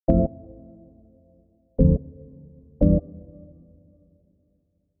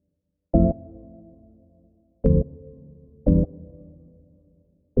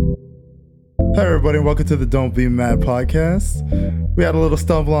Hi everybody, and welcome to the Don't Be Mad podcast. We had a little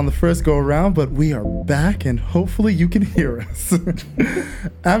stumble on the first go around, but we are back and hopefully you can hear us.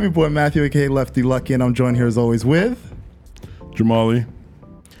 I'm your boy Matthew, aka Lefty Lucky, and I'm joined here as always with Jamali.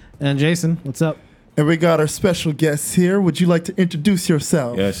 And Jason, what's up? And we got our special guests here. Would you like to introduce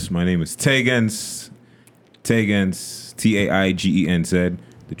yourself? Yes, my name is Taigenz. Taigenz, Taigenz.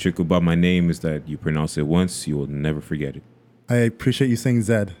 The trick about my name is that you pronounce it once, you will never forget it. I appreciate you saying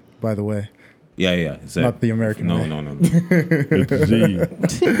Zed, by the way. Yeah. Zed. Not the American way. No. It's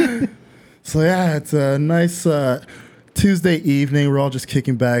Z. So yeah, it's a nice Tuesday evening. We're all just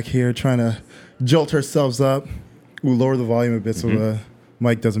kicking back here, trying to jolt ourselves up. We'll lower the volume a bit so the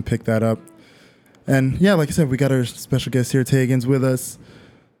mic doesn't pick that up. And yeah, like I said, we got our special guest here, Taigenz, with us.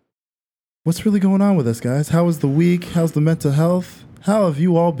 What's really going on with us, guys? How was the week? How's the mental health? How have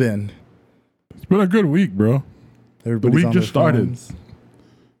you all been? It's been a good week, bro. Everybody's week on just their started. phones.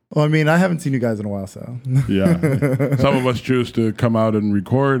 Well, I mean, I haven't seen you guys in a while, so. Yeah. Some of us choose to come out and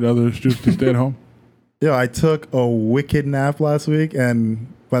record. Others choose to stay at home. Yeah, I took a wicked nap last week,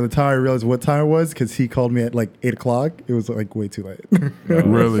 and by the time I realized what time it was, because he called me at like 8 o'clock, it was like way too late.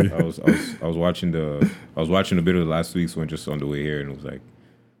 Really? I was watching a bit of the last week's one just on the way here, and it was like,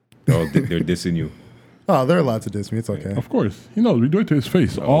 they're dissing you. Oh, they're allowed to diss me. It's okay. Of course. He knows. We do it to his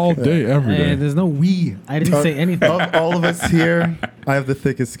face all day, every day. Hey, there's no we. I didn't say anything. Of all of us here, I have the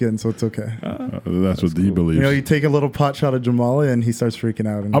thickest skin, so it's okay. That's what he believes. You know, you take a little pot shot of Jamali, and he starts freaking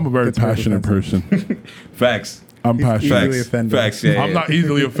out. And I'm a very gets very passionate defensive. person. Facts. I'm passionate. Easily offended. Facts. Yeah. I'm not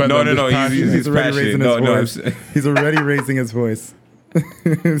easily offended. I'm just passionate. He's already raising his voice. I'm- He's already raising his voice.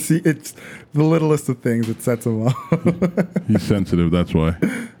 See, it's the littlest of things that sets him off. He's sensitive. That's why.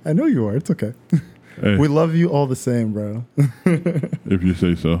 I know you are. It's okay. Hey, We love you all the same, bro. if you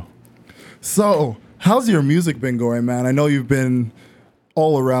say so. So, how's your music been going, man? I know you've been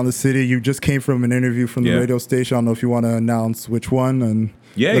all around the city. You just came from an interview from the Yeah. radio station. I don't know if you want to announce which one and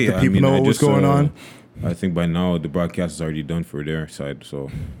Yeah, let the people know what was going on. I think by now the broadcast is already done for their side. So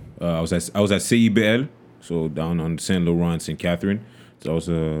I was at CIBL, so down on Saint Laurent, St. Catherine. So I was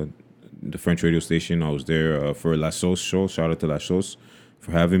the French radio station. I was there for La Sauce show. Shout out to La Sauce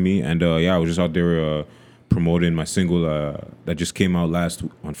for having me. And I was just out there promoting my single that just came out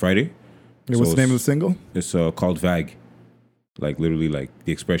on Friday. What's the name of the single? It's called Vague. Like literally like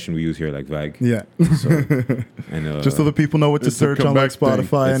the expression we use here, like vague. Yeah. So, and Just so the people know what to It's a search on like Quebec thing.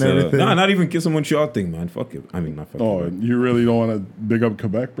 Spotify and everything. Nah, not even Kiss of Montreal thing, man. Fuck it. I mean, not fuck Oh, it. you really don't want to big up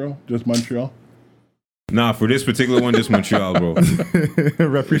Quebec, bro? Just Montreal? Nah, for this particular one, just Montreal, bro.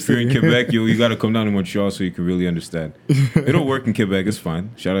 If you're in Quebec, you got to come down to Montreal so you can really understand. It'll work in Quebec. It's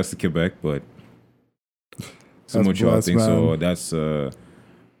fine. Shout outs to Quebec, but it's a That's Montreal blessed, thing. So man. that's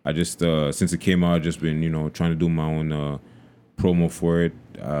I just since it came out, I've just been trying to do my own promo for it.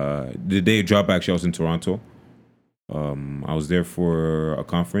 The day it dropped, actually, I was in Toronto. I was there for a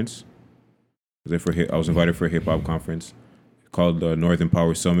conference. I was invited for a hip hop conference called Northern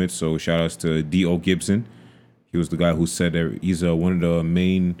Power Summit. So shout outs to D.O. Gibson. He was the guy who said that he's one of the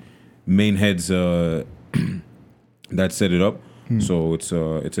main heads that set it up. So it's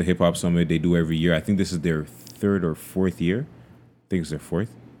a hip hop summit they do every year. I think this is their third or fourth year. I think it's their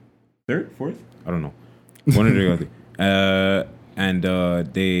fourth. Third, fourth? I don't know. One of the other.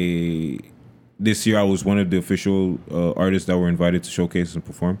 This year I was one of the official artists that were invited to showcase and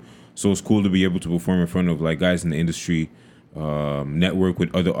perform. So it's cool to be able to perform in front of like guys in the industry, network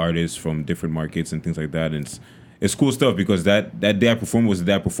with other artists from different markets and things like that. And it's cool stuff because that day I performed was the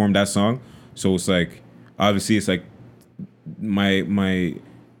day I performed that song. So it's like, obviously it's like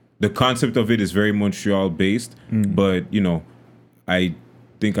the concept of it is very Montreal based, but I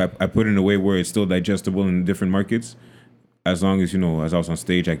think I put it in a way where it's still digestible in different markets. As long as as I was on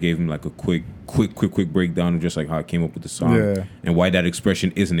stage, I gave him like a quick breakdown of just like how I came up with the song and why that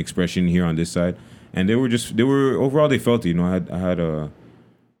expression is an expression here on this side. And they were overall they felt it. I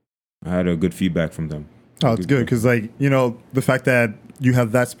had a good feedback from them. Oh, it's good because the fact that you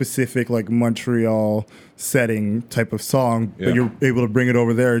have that specific like Montreal setting type of song, but you're able to bring it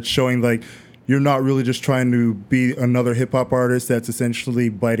over there. It's showing like you're not really just trying to be another hip hop artist that's essentially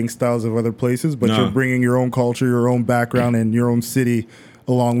biting styles of other places, but you're bringing your own culture, your own background, and your own city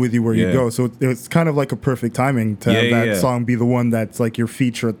along with you where you go. So it's kind of like a perfect timing to have that song be the one that's like your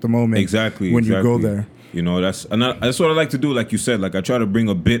feature at the moment. Exactly. When you go there. That's what I like to do. Like you said, like I try to bring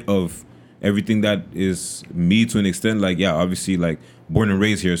a bit of everything that is me to an extent. Like, obviously like born and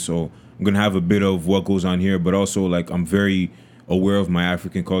raised here. So I'm going to have a bit of what goes on here, but also like I'm very aware of my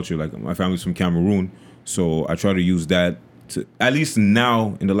African culture. Like my family's from Cameroon, so I try to use that to, at least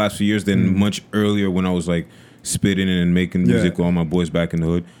now in the last few years than much earlier when I was like spitting and making music with all my boys back in the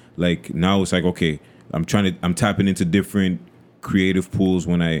hood. like now it's like, okay, I'm tapping into different creative pools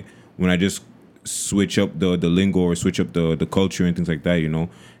when I just switch up the lingo or switch up the culture and things like that, and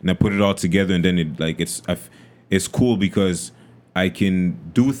I put it all together, and then it's cool because I can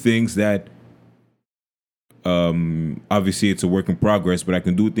do things that obviously it's a work in progress, but I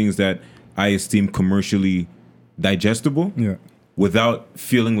can do things that I esteem commercially digestible without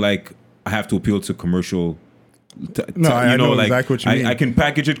feeling like I have to appeal to commercial. I know like exactly what you mean. I can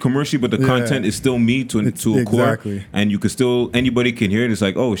package it commercially, but the content is still me to a core, and you can still, anybody can hear it. It's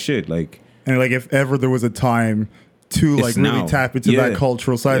like, oh shit, like, and like if ever there was a time to like really now. tap into that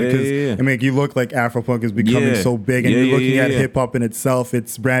cultural side, because I mean, you look like Afropunk is becoming so big, and you're looking at hip hop in itself.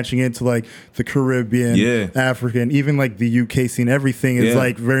 It's branching into like the Caribbean, African, even like the UK scene. Everything is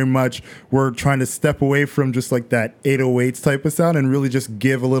like very much we're trying to step away from just like that 808s type of sound and really just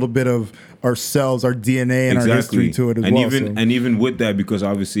give a little bit of ourselves, our DNA, and our history to it as well. And even with that, because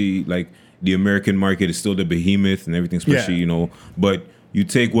obviously like the American market is still the behemoth and everything, especially but you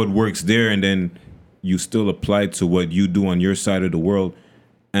take what works there and then you still apply to what you do on your side of the world,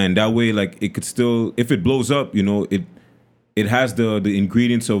 and that way, like, it could still, if it blows up, it has the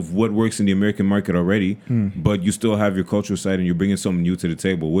ingredients of what works in the American market already, but you still have your cultural side and you're bringing something new to the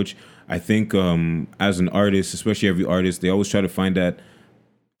table, which I think as an artist, especially every artist, they always try to find that,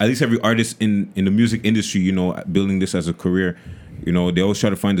 at least every artist in the music industry, building this as a career, they always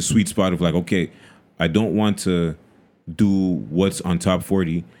try to find the sweet spot of like, okay, I don't want to do what's on top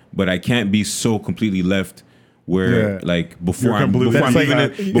 40, but I can't be so completely left where like before I'm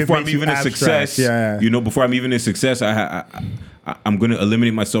even a success, before I'm even a success, I'm gonna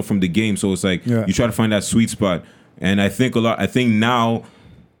eliminate myself from the game. So it's like you try to find that sweet spot, and I think now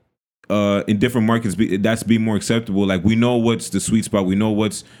in different markets that's being more acceptable. Like, we know what's the sweet spot, we know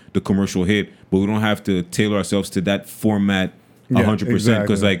what's the commercial hit, but we don't have to tailor ourselves to that format 100%.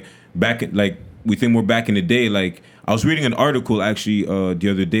 Because like we think we're back in the day. Like, I was reading an article actually the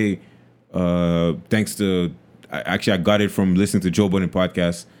other day, thanks to I got it from listening to Joe Budden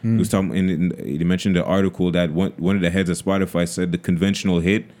podcast. He was talking, and he mentioned the article that one of the heads of Spotify said the conventional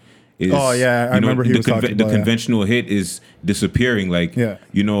hit is. Oh yeah, I remember he was talking about the conventional hit is disappearing. Like, and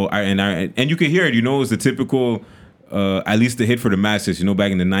you can hear it. It's the typical, at least the hit for the masses.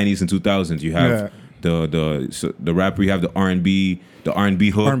 Back in the 90s and 2000s, you have the rapper, you have the R&B. The R&B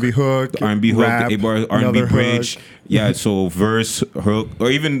hook, the A bar R&B bridge, so verse, hook,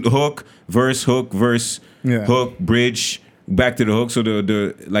 or even hook, verse, hook, bridge, back to the hook. So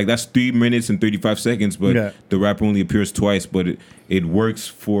the like that's 3 minutes and 35 seconds, but the rapper only appears twice. But it works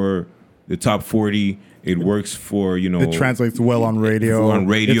for the top 40. It works for It translates well on radio.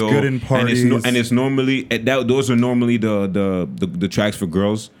 It's good in parties, and it's normally those are normally the tracks for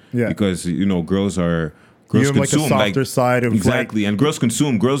girls. Because girls are. Girls you have consume, like a softer side of exactly, and girls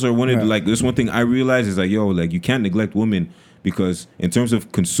consume. Girls are one of the, like, there's one thing I realize is like, you can't neglect women, because in terms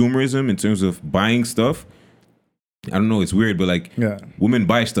of consumerism, in terms of buying stuff, I don't know, it's weird, but like women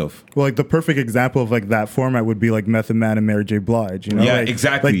buy stuff. Well, like the perfect example of like that format would be like Method Man and Mary J. Blige. Yeah,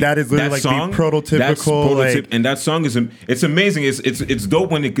 exactly. Like that is literally like the prototypical. And that song it's amazing. It's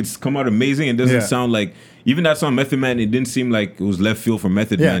dope when it could come out amazing. It doesn't sound like. Even that song, Method Man, it didn't seem like it was left field for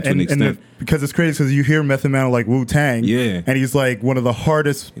Method Man to an extent. Because it's crazy, because you hear Method Man like Wu-Tang, and he's like one of the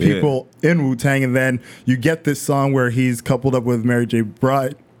hardest people in Wu-Tang, and then you get this song where he's coupled up with Mary J.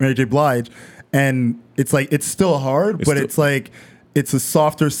 Blige, and it's like, it's still hard, it's like, it's a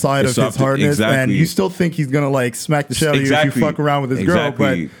softer side of his hardness, and you still think he's gonna like smack the shit out of you if you fuck around with this girl,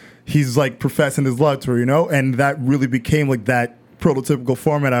 but he's like professing his love to her, and that really became like that prototypical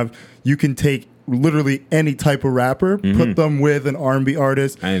format of, you can take literally any type of rapper, put them with an R&B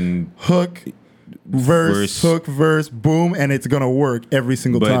artist, and hook, verse, hook, verse, boom, and it's gonna work every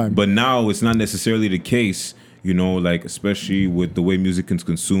single time. But now it's not necessarily the case, like, especially with the way music is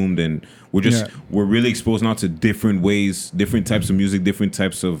consumed, and we're really exposed now to different ways, different types of music, different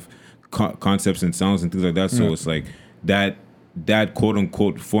types of concepts and sounds and things like that. So it's like that quote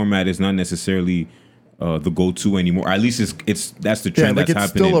unquote format is not necessarily the go-to anymore. At least that's the trend that's happening.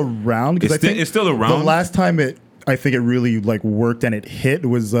 It's still around. It's still around. The last time I think it really like worked and it hit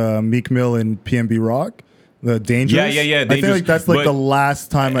was Meek Mill and PNB Rock. The Dangerous. Yeah. I think like that's like the last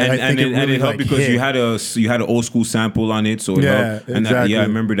time I think it really helped, like, because hit. you had an old school sample on it, so it helped. And exactly. I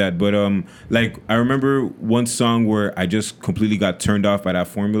remember that. But like, I remember one song where I just completely got turned off by that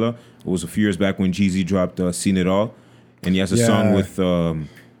formula. It was a few years back when Jeezy dropped "Seen It All," and he has a song with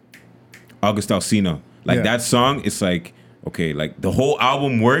August Alsina. Like that song, it's like, okay, like the whole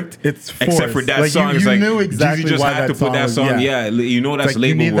album worked, except for that song. It's like knew exactly Jeezy just why had to put that song. That's like, label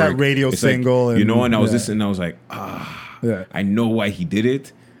you need work. That radio it's single, like, and I was listening, and I was like, I know why he did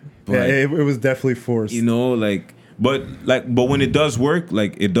it, Yeah, it was definitely forced. You know, but when it does work,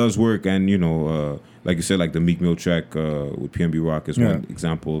 it does work, and like you said, like the Meek Mill track with PNB Rock is one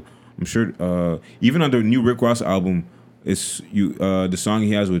example. I'm sure even on the new Rick Ross album, it's the song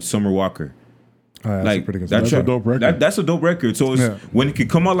he has with Summer Walker. That's a pretty good that's a dope record. That's a dope record. So when it could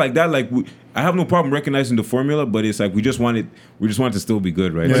come out like that, I have no problem recognizing the formula, but it's like we just want it to still be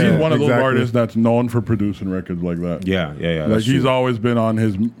good, right? Yeah, he's one of those artists that's known for producing records like that. Yeah. Like he's always been on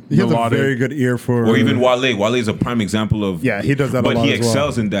his he has a very good ear for, or even Wale. Wale is a prime example of he does that, but a lot he as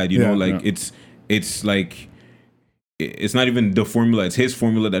excels well. in that. It's like it's not even the formula; it's his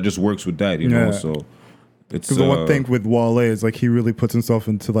formula that just works with that. You know, so it's because the one thing with Wale is like he really puts himself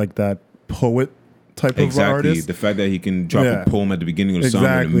into like that poet type of artist. The fact that he can drop a poem at the beginning of the song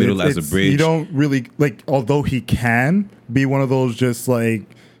in the middle as a bridge. You don't really like, although he can be one of those just like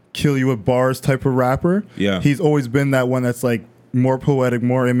kill you with bars type of rapper. Yeah, he's always been that one that's like more poetic,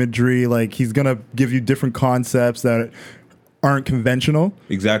 more imagery. Like he's gonna give you different concepts that aren't conventional.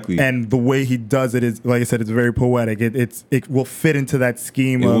 Exactly. And the way he does it is, like I said, it's very poetic. It will fit into that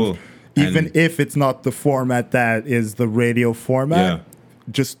scheme of even if it's not the format that is the radio format. Yeah.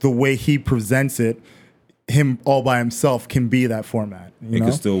 Just the way he presents it, him all by himself can be that format. It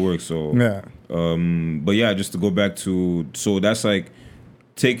can still work. So but yeah, just to go back to, so that's like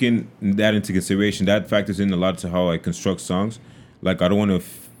taking that into consideration. That factors in a lot to how I construct songs. Like I don't want to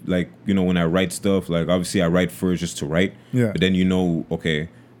when I write stuff, like obviously I write first just to write. Yeah. But then okay,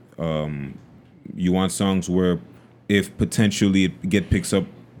 you want songs where if potentially it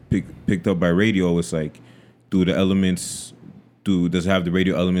picked up by radio, it's like does it have the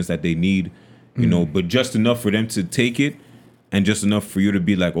radio elements that they need, but just enough for them to take it, and just enough for you to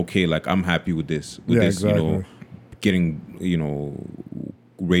be like, okay, like I'm happy with this, exactly. getting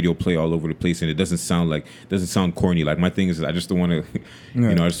radio play all over the place, and it doesn't sound corny. Like my thing is, I just don't want to,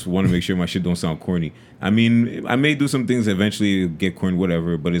 I just want to make sure my shit don't sound corny. I mean, I may do some things eventually get corny,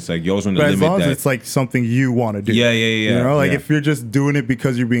 whatever, but it's like you always want to limit that. As long as it's like something you want to do. Yeah. If you're just doing it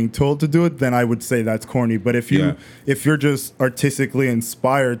because you're being told to do it, then I would say that's corny. But if you're just artistically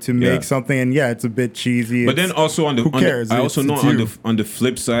inspired to make something, and it's a bit cheesy. But then also on the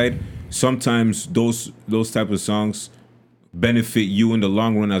flip side, sometimes those type of songs benefit you in the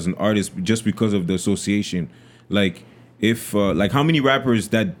long run as an artist just because of the association. Like if how many rappers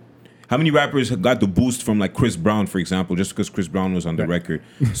got the boost from like Chris Brown, for example, just because Chris Brown was on the record.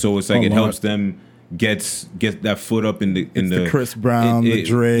 So it's like it helps them get that foot up in the Chris Brown, the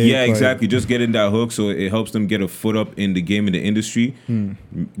Drake. Yeah, exactly. Just getting that hook, so it helps them get a foot up in the game, in the industry.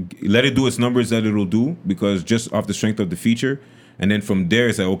 Let it do its numbers that it'll do, because just off the strength of the feature. And then from there,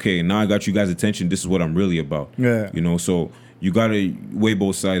 it's like, okay, now I got you guys' attention. This is what I'm really about. Yeah. So you got to weigh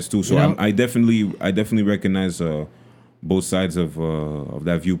both sides too. So I definitely recognize both sides of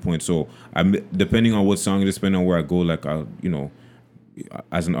that viewpoint. So I'm, depending on what song it is, depending on where I go, like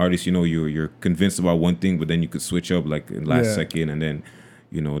as an artist, you're convinced about one thing, but then you could switch up like in last second, and then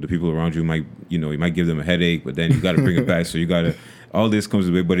the people around you might you might give them a headache, but then you got to bring it back. So you got to, all this comes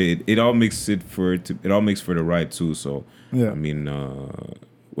to it, but it all makes for the ride too. So I mean,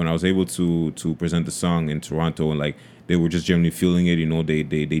 when I was able to present the song in Toronto, and like they were just generally feeling it,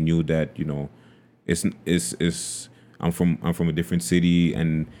 they knew that it's I'm from a different city,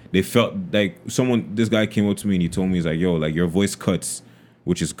 and they felt like this guy came up to me and he told me, he's like, yo, like your voice cuts,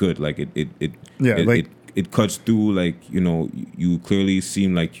 which is good, like it cuts through, like you clearly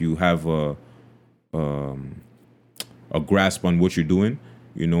seem like you have a grasp on what you're doing,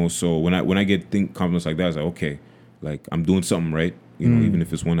 so when I get compliments like that, it's like, okay, like I'm doing something right, even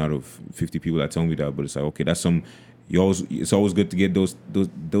if it's 1 out of 50 people that tell me that, but it's like, okay, that's it's always good to get those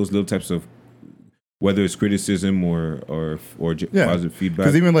little types of, whether it's criticism or positive feedback.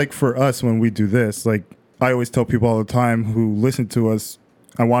 Because even like for us, when we do this, like I always tell people all the time who listen to us,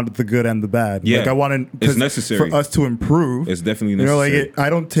 I wanted the good and the bad. Yeah, like I wanted, it's necessary for us to improve. It's definitely necessary. I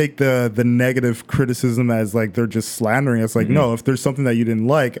don't take the negative criticism as like they're just slandering us. Like, no, if there's something that you didn't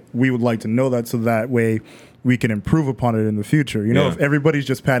like, we would like to know that, so that way we can improve upon it in the future. If everybody's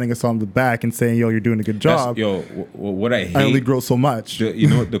just patting us on the back and saying, yo, you're doing a good job. What I hate, I only grow so much.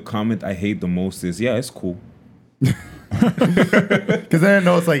 The comment I hate the most is, yeah, it's cool. Because then I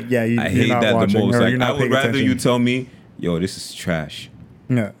know it's like, yeah, I hate not that watching, the most. Like, I would rather attention. you tell me, yo, this is trash.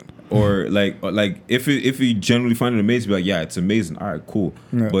 Yeah. Or like if you generally find it amazing, be like, yeah, it's amazing. All right, cool.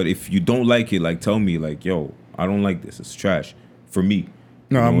 Yeah. But if you don't like it, like tell me, like, yo, I don't like this. It's trash for me.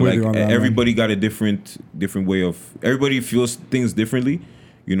 No, I'm with you on that. Everybody got a different way of. Everybody feels things differently,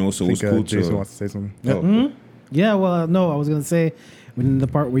 So it's cool. Jason wants to say something. Yeah. Mm-hmm. Yeah. Well, no, I was gonna say, in the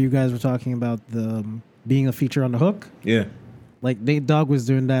part where you guys were talking about the being a feature on the hook. Yeah. Like Nate Dogg was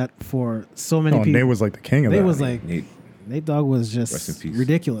doing that for so many people. Nate was like the king of that. Nate was like Nate. Nate Dogg was Rest in just peace.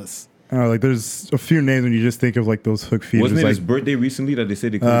 ridiculous. Like there's a few names when you just think of like those hook features. Wasn't it his Like birthday recently that they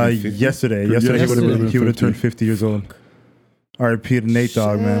said they could 50? yesterday Yesterday. he would have turned 50 years old. R.I.P. to Nate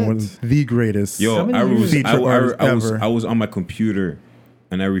Dogg, man, one of the greatest. Yo, How many I was, feature I, artists I, was, ever. I was on my computer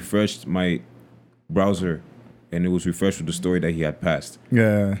and I refreshed my browser and it was refreshed with the story that he had passed.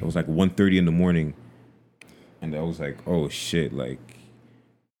 Yeah, It was like 1:30 in the morning. And I was like, oh shit, like,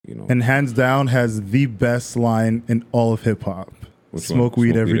 you know. and hands down has the best line in all of hip hop. which one? Smoke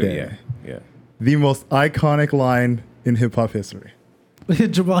weed every day. Yeah. The most iconic line in hip hop history.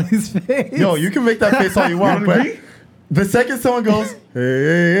 Jamali's face. Yo, you can make that face all you want, but the second someone goes,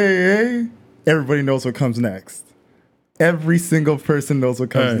 hey, everybody knows what comes next. Every single person knows what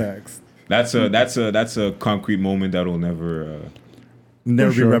comes Hey. next. That's a concrete moment that'll never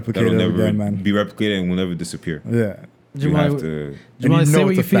Never sure. be that'll replicated never again, man. be replicated and will never disappear. Yeah. You have Jamali, to, And Jamali, say what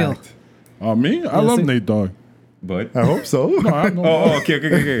it's you a feel. fact. Me? I love say- Nate Dogg. but I hope so. No, I don't,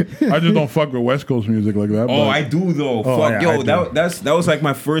 okay. I just don't fuck with West Coast music like that. Oh, but I do though. Oh, Fuck, yeah, I yo, do. that was like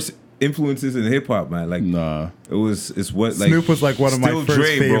my first influences in hip hop, man. Like nah. it's what like Snoop was like one of my Still first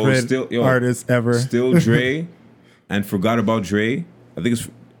Dre, bro. favorite Still, yo, artists ever. Still Dre, and Forgot About Dre. I think it's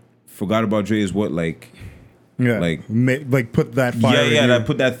Forgot About Dre is what like Yeah, like- like put that fire. in you. that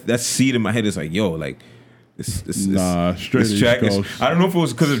put that seed in my head. It's like yo, like this Nah, straight this East track is, Coast. I don't know if it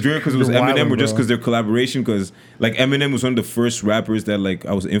was because of Dre, because it was You're Eminem, wildin', or just bro. because their collaboration. Because like Eminem was one of the first rappers that like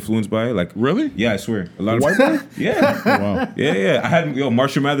I was influenced by. Like Really? yeah, I swear, a lot of White boy? yeah. Wow. Yeah. I had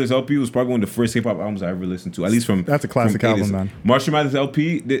Marshall Mathers LP was probably one of the first hip hop albums I ever listened to. At least from That's a classic from album, 80s. man. Marshall Mathers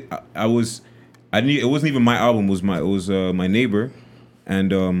LP. I knew it wasn't even my album. It was my neighbor,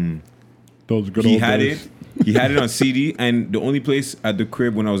 and Those good he old had days. it. He had it on CD, and the only place at the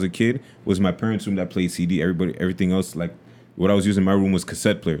crib when I was a kid was my parents' room that played CD. Everything else, like what I was using in my room, was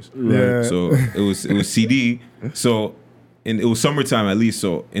cassette players. Yeah. So it was CD. So and it was summertime at least.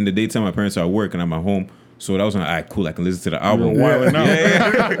 So in the daytime, my parents are at work and I'm at home. So that was like, all right, cool. I can listen to the album. You're wilding out.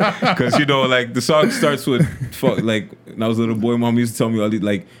 Yeah, because like the song starts with fuck. Like when I was a little boy, mom used to tell me all these,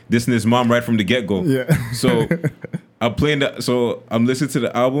 like this and his mom right from the get go. Yeah. So I'm playing that. So I'm listening to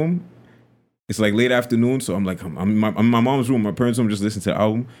the album. It's like late afternoon, so I'm like, I'm in my mom's room, my parents' room, just listening to the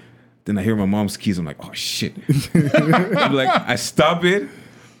album. Then I hear my mom's keys. I'm like, oh shit. I'm like, I stop it.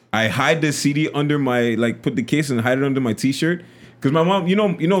 I hide the CD under my, like, put the case and hide it under my t-shirt. Because my mom, you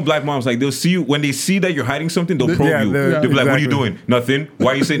know, black moms, like, they'll see you, when they see that you're hiding something, they'll probe Yeah, you. they're- They'll be like, what are you exactly. doing? Nothing.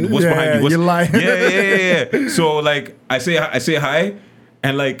 Why are you saying, what's Yeah, behind you? What's, you're lying. Yeah. So, like, I say hi,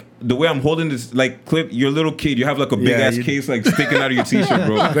 and, like, the way I'm holding this, like, clip, you're a little kid, you have, like, a big-ass you- case, like, sticking out of your t-shirt,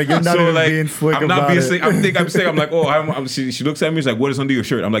 bro. Like, you're not even being slick I'm not about being it. slick. I'm saying, I'm like, oh, she looks at me, she's like, what is under your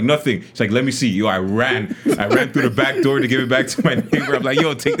shirt? I'm like, nothing. She's like, let me see. Yo, I ran through the back door to give it back to my neighbor. I'm like,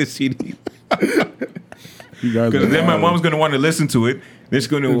 yo, take this CD. You guys Because are then my wild. mom's going to want to listen to it. Then she's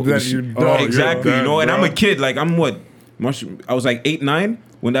going to... Then you're done. exactly, You're you know? done, And I'm a bro. kid. Like, I'm what? I was like 8, 9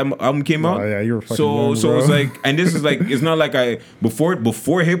 when that album came out. Oh, yeah, you were fucking So young, so bro. it's like... And this is like... It's not like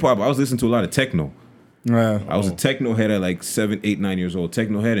before hip-hop, I was listening to a lot of techno. Yeah. I was a techno head at like 7, 8, 9 years old.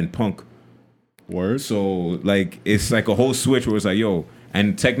 Techno head and punk. Word. So like it's like a whole switch where it's like, yo,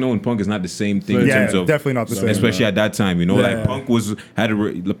 and techno and punk is not the same thing in Yeah, terms of definitely not the same. especially at that time, you know, Yeah. like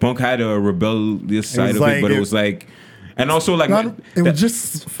punk had a rebellious side of like- it, but it it- was like, and also like It was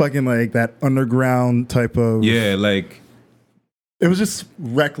just fucking like that underground type of. yeah, like It was just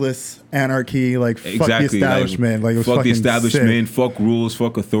reckless anarchy, like fuck the exactly establishment. Like, it was fuck the fucking establishment, sick. fuck rules,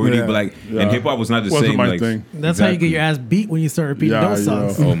 fuck authority, Yeah. but like Yeah. and hip hop was not the Wasn't same. my Like thing. That's how you get exactly. your ass beat when you start repeating Yeah, those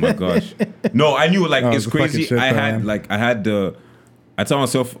songs. yeah. Oh my gosh. No, I knew like Oh, it's the fucking crazy. shit, I had the I tell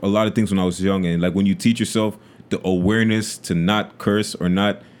myself a lot of things when I was young, and like when you teach yourself the awareness to not curse or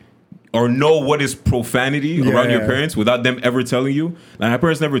know what is profanity around your Yeah. parents without them ever telling you. Like my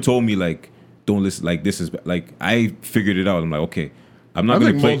parents never told me like don't listen, like this is like I figured it out. I'm like, okay, I'm I not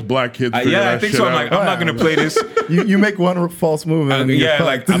gonna think play. most black kids. figure Yeah, I that think shit so. I'm out. like, I'm not gonna play this. You make one false move and you're Yeah,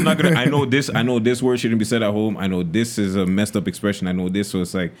 like fucked. I'm not gonna. I know this word shouldn't be said at home. I know this is a messed up expression. I know this, so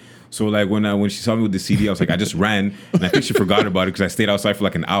it's like, so like when she saw me with the CD, I was like, I just ran, and I think she forgot about it because I stayed outside for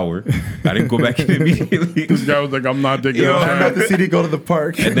like an hour. I didn't go back in immediately. This guy was like, I'm not taking Yo, that I'm track. at the CD, go to the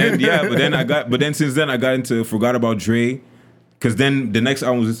park. And then but then since then I got into Forgot About Dre, because then the next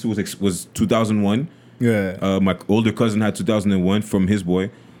album was 2001. Yeah. My older cousin had 2001 from his boy,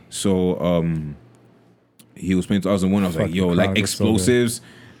 so he was playing 2001. I was like, Fucking yo, like Chronic was so good. explosives.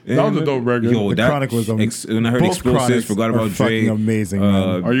 That was a dope record. Yo, The that Chronic was when I heard both explosives, Chronics Forgot are About Dre. fucking amazing,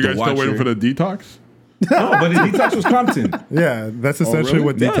 man. Are you The guys still waiting Watcher. for the detox? No, but the Detox was Compton. Yeah, that's essentially really?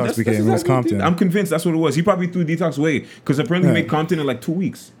 what Yeah, Detox that's became. It was exactly what Compton. I'm convinced that's what it was. He probably threw Detox away because apparently he Yeah. made Compton in like 2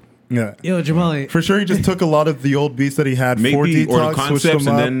 weeks. Yeah. Yo, Jamali. For sure, he just took a lot of the old beats that he had for Maybe, or the Detox, switched concepts,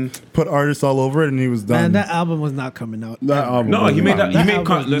 them and up, then- put artists all over it, and he was done. Man, that album was not coming out. That album No, was he made wild. that. He That made.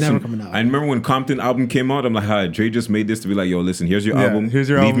 album was never Listen, coming out. I remember when Compton album came out. I'm like, "Hi, Dre just made this to be like, yo, listen, here's your Yeah, album. here's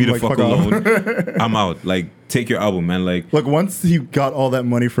your Leave album, me the like, fuck fuck off." alone. I'm out. Like, take your album, man. Like, Look, once he got all that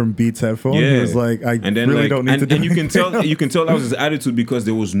money from Beats headphone, yeah. he was like, I and then, really like, don't need to do and you can anything tell, you can tell that was his attitude because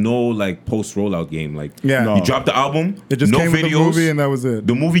there was no like post rollout game. Like, Yeah. No. he dropped the album. It just no came with videos. the movie, and that was it.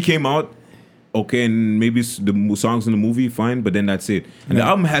 The movie came out, okay, and maybe the songs in the movie, fine, but then that's it. And the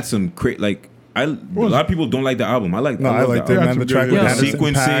album had some like a lot of people don't like the album. I like. No, I love liked the it, album. man. The some track good- with Yeah.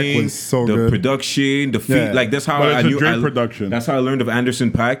 Anderson .Paak was so the good. production, the feat. Yeah. Like that's how But it's I a knew. Drake production. That's how I learned of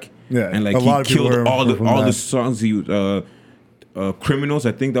Anderson .Paak. Yeah. and like A lot of he people killed heard all from the that. songs. He Criminals.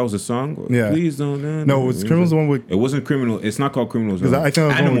 I think that was a song. Yeah. Please don't. No, it was Criminals the one with. It wasn't Criminal. It's not called Criminals. Because I think that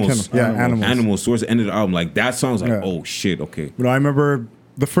was the one with Animals. Kendall. Yeah, Animals. Animals. Towards the end of the album, like that song's like, Yeah. oh shit, okay. But I remember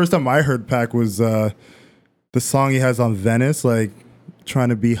the first time I heard Pac was the song he has on Venice, like trying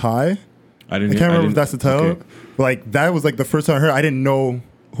to be high. I I didn't. can't remember if that's the title. okay. But like that was like the first time I heard. I didn't know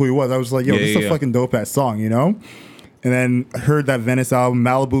who he was. I was like, yo, Yeah, this is yeah, a yeah. fucking dope ass song, you know. And then I heard that Venice album,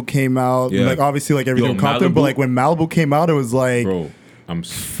 Malibu came out. Yeah. Like obviously like everything Yo, with Compton, but Malibu- like when Malibu came out, it was like Bro, I'm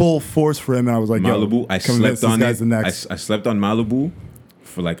full force for him, and I was like, Malibu. yo, I convince slept on this guy's it. the next. I slept on Malibu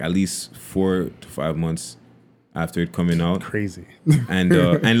for like at least 4 to 5 months after it coming out. Crazy.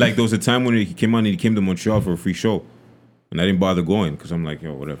 And like there was a time when he came on and he came to Montreal for a free show, and I didn't bother going because I'm like,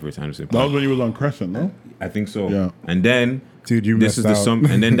 yo, whatever. It's Anderson. That was when he was on Crescent, no? I think so. Yeah. And then Dude, you this missed is the out. summer,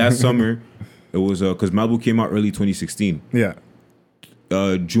 and then that summer it was because Malibu came out early 2016. Yeah.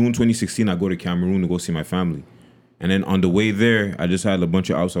 June 2016, I go to Cameroon to go see my family. And then on the way there, I just had a bunch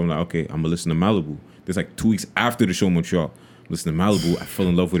of outs. I'm like, okay, I'm gonna listen to Malibu. There's like 2 weeks after the show in Montreal. Listen to Malibu. I fell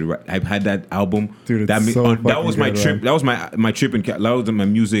in love with it. I've had that album. Dude, it's that so that fucking was my good, trip. man. That was my trip in. That was my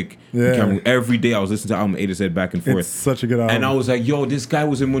music in Yeah. Cameroon. Every day I was listening to album A to Z back and forth. It's such a good album. And I was like, yo, this guy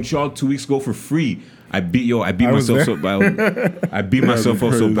was in Montreal 2 weeks ago for free. I beat I was myself there. so bad. I beat myself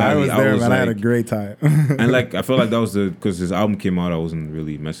up so crazy. badly. I was there, man. I had a like, great time. and like I felt like that was because his album came out. I wasn't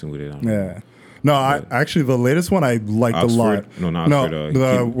really messing with it. I don't know. Yeah. No, I actually the latest one I liked Oxford? a lot. No, not Oxford,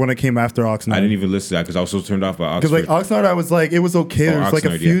 the when it came after Oxnard. I didn't even listen to that because I was so turned off by Oxford. Because like Oxnard, I was like, it was okay. Oh, There's like a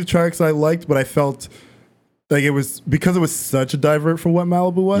Oxnard, few yeah. tracks I liked, but I felt like it was because it was such a divert from what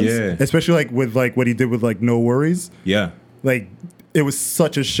Malibu was. Yeah. Especially like with like what he did with like No Worries. yeah, Like it was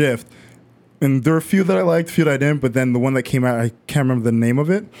such a shift. And there were a few that I liked, a few that I didn't, but then the one that came out, I can't remember the name of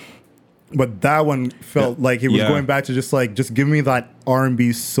it. But that one felt like he was Yeah. going back to just give me that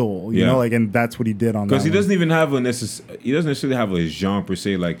R&B soul, you Yeah. know, like, and that's what he did on that. because he one. doesn't even have he doesn't necessarily have a genre per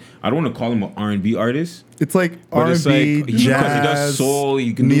se. Like I don't want to call him an R&B artist. It's like But R&B, it's like, jazz, because he does soul,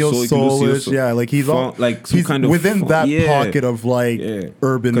 he can do neo soul, he can do soulish, soul. yeah. Like he's all Funk, like some he's kind of within funk, that yeah. pocket of like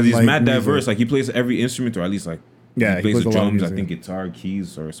urban. because he's like, mad music. diverse. Like he plays every instrument, or at least like Yeah, he plays the a lot of drums. I music. think guitar,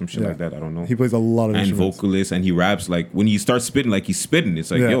 keys, or some shit Yeah. like that. I don't know. He plays a lot of and instruments. vocalist, and he raps. Like when he starts spitting, like he's spitting. It's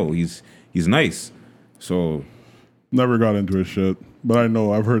like Yeah. yo, he's nice. So Never got into his shit, but I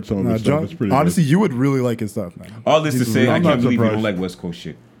know I've heard some of No, his stuff. John, It's pretty honestly, you would really like his stuff, man. all this to say, I I'm can't not believe you surprised. don't like West Coast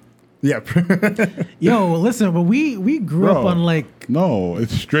shit. Yeah, Yo, listen, but we grew up Bro. on like good. No,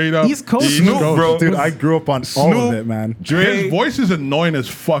 it's straight up East Coast. Snoop, bro. dude, I grew up on all of Snoop. it, man. Dre, His voice is annoying as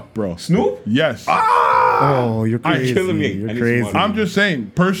fuck, bro. Snoop. Yes. Oh, you're I- crazy. killing me. I You're need crazy. some water. I'm just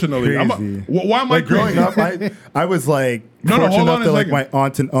saying, personally. Crazy. Why am I Like growing crazy? up, I was like No, hold fortunate on enough a that like second. my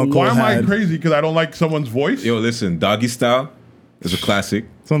aunt and uncle Why am I had crazy? Because I don't like someone's voice? Yo, listen, Doggy Style is a classic.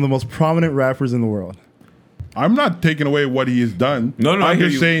 some of the most prominent rappers in the world. I'm not taking away what he has done. No, I I'm hear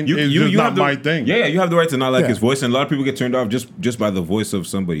just you. saying it's just not have the, my thing. Yeah, you have the right to not like Yeah. his voice, and a lot of people get turned off just by the voice of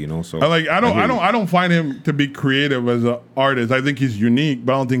somebody, you know. So I hear you. don't find him to be creative as an artist. I think he's unique,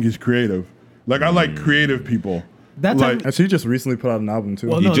 but I don't think he's creative. Like I like creative people. That like time- Actually, he just recently put out an album too.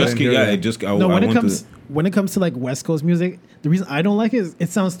 Well, He no, just that- came, yeah, that. it just. no, I when it went comes to like West Coast music, the reason I don't like it is it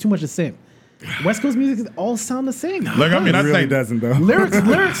sounds too much the same. West Coast music all sound the same. Like I mean, It I really think doesn't though.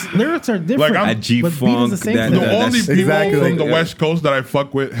 lyrics are different. Like, I'm- At G but beat is Funk, the same. that- for the me. that- only that's people exactly from like the that. West Coast that I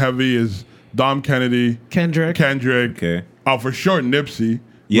fuck with heavy is Dom Kennedy, Kendrick. Kendrick, Okay. for sure Nipsey.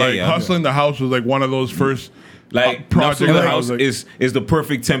 Yeah, like yeah. Hustling the House was like one of those first Like projects. Project that I House was like- is the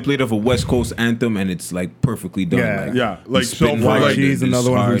perfect template of a West Coast anthem, and it's like perfectly done. Yeah. like, Yeah, like, he's so spitting for, hard, like, YG's and it's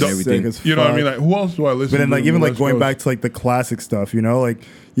another one hard who's and sick everything. as You know what I fuck. mean? Like who else do I listen But then to? like on even the like West going Coast? back to like the classic stuff, you know, like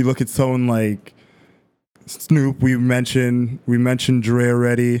you look at someone like Snoop. We mentioned Dre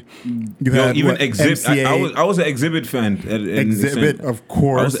already. You had even what, Exhibit. MCA. I was an Exhibit fan. Exhibit, of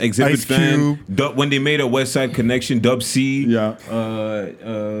course. I was an Exhibit Ice fan. Cube. When they made a West Side Connection, Dub C. Yeah.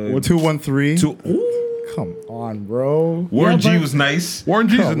 213. Come on, bro. Warren Yeah, G but- was nice. Warren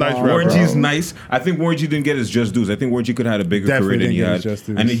G's a nice on, rapper. Warren bro. G's nice. I think Warren G didn't get his just dues. I think Warren G could have had a bigger Definitely career than he didn't get had. his just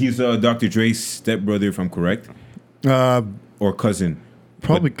dues. And he's Dr. Dre's stepbrother, if I'm correct, or cousin.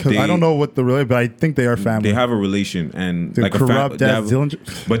 Probably But because I don't know what the relation, but I think they are family. They have a relation and The like corrupt they Daz have-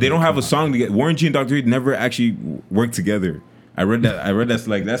 Dillinger. but they don't have a song together. Warren G and Dr. Dre never actually worked together. I read that's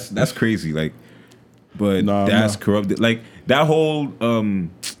like that's crazy. Like, but Nah, that's nah. corrupted. Like that whole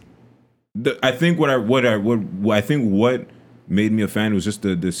I think what made me a fan was just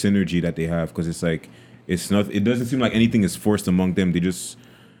the synergy that they have, because it's like it's not. It doesn't seem like anything is forced among them. They just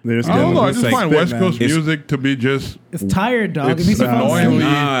They just I don't know. I it's just like find spit, West man. Coast It's- music to be just It's tired, dog. It's It makes you fall annoyingly-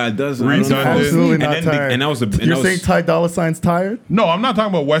 asleep. Nah, it doesn't. I don't redundant. know. Absolutely And not then tired. and that was a. And You're that saying was, Ty Dolla $ign's tired? no. I'm not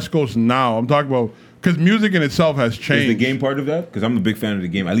talking about West Coast now. I'm talking about because music in itself has is changed. the game part of that? Because I'm a big fan of the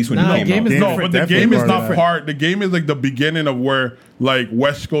game. At least when Nah, it came game out. is No, different. but the Definitely game is part not of that. part. The game is like the beginning of where like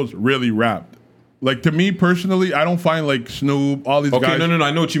West Coast really rapped. Like to me personally, I don't find like Snoop, all these Okay, guys. no, I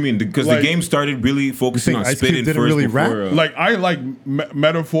know what you mean, because Like- the game started really focusing You on think Ice Cube spitting didn't first really before. rap? Like I like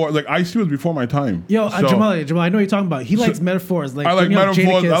metaphor. Like Ice Cube was before my time. Yo, So, Jamal, I know what you're talking about. He likes metaphors. Like I like bring up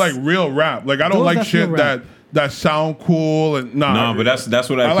metaphors. Jadakiss. I like real rap. Like I don't Those like that's shit real rap. that sound cool and nah. No, but that's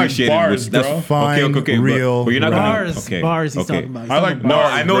what I I like appreciated. bars, that's bro. Fine, real but you're not rap. gonna bars. okay, Bars. He's okay. talking about. He's I talking like about No,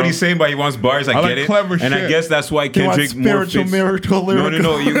 bars. I know what bro. he's saying, but he wants bars. I I get like it, clever and I shit. guess that's why He wants Kendrick more spiritual, fits. miracle, No, lyrical.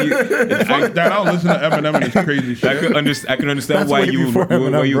 no, you Fuck that. I don't listen to Eminem and his crazy I shit. can understand That's why way you before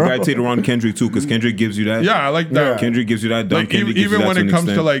Eminem, bro. gravitate around Kendrick too, because Kendrick gives you that. Yeah, I like that. Kendrick gives you that. Dumb Like Kendrick gives you even that when to it an comes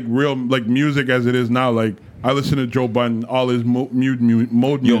to extent. like real like music as it is now, like I listen to Joe Budden, all his mode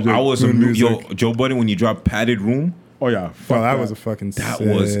music. I was a Mood yo music. Joe Budden when you dropped Padded Room. Oh yeah, fuck Oh, that was a fucking That sick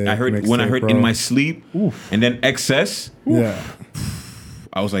was I heard when I mixtape, heard bro. In My Sleep, and then Excess. Yeah.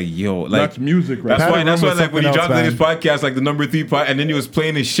 I was like, yo, like that's music, right? That's Padded why Room was like when he something dropped in else, his podcast, like the number 3 part, and then he was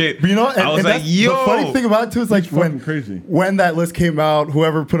playing his shit. But you know, and, I was and like, that's yo. the funny thing about it too is like It's fucking when crazy. when that list came out,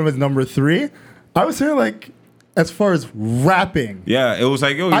 whoever put him as number 3, I was saying like, as far as rapping, Yeah, it was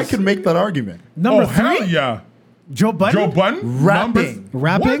like, yo, I he's- could make that argument. Number Oh hell 3, yeah, Joe Budden. Joe Budden Rapping.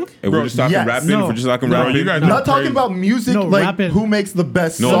 Rapping? If we're Bro, just talking yes. rapping, No. if we're just talking No, rapping. you guys I'm are not talking crazy. about music, No, like rapping. who makes the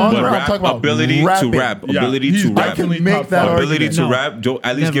best No, song. but I'm rap, talking about ability rapping. to rap, Yeah, ability he's to I rap, can definitely make top that five. ability argument. to No. rap. Joe,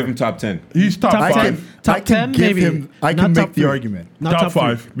 at least Never. give him top 10. He's top Top I five. can, Top I can 10, give maybe. him. I Not can top make the 3. argument. Not Top top 3.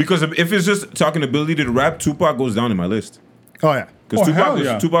 five. Because if it's just talking ability to rap, Tupac goes down in my list. Oh yeah. Because Oh, hell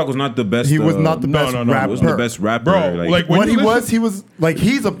yeah. Tupac was not the best. He was not the no, best no, no, rapper. wasn't the best rapper. Bro, like, when What you he listen- was like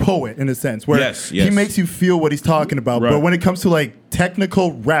he's a poet in a sense where Yes, he yes. makes you feel what he's talking about. Right. But when it comes to like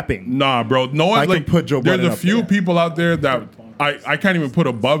technical rapping, Nah, bro. No one I can like put Joe there's Budden a up few there. people out there that I can't even put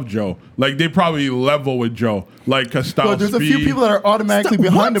above Joe. Like they probably level with Joe. Like Styles well, there's a few P. people that are automatically Stop-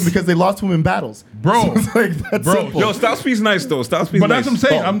 behind what? him because they lost him in battles. Bro. So it's like that's Bro. simple. Yo, Styles P's nice though. Styles P's But nice. that's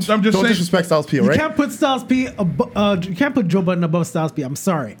what I'm saying. I'm just Don't saying. disrespect Styles P, You right? can't put Styles P. You can't put Joe Budden above Styles P. I'm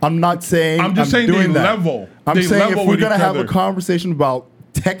sorry. I'm not saying. I'm just saying they doing that. level. I'm They saying level if we're with gonna each have other. a conversation about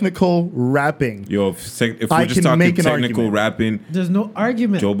technical rapping, Yo, if I we're just can talking make an technical argument. rapping, There's no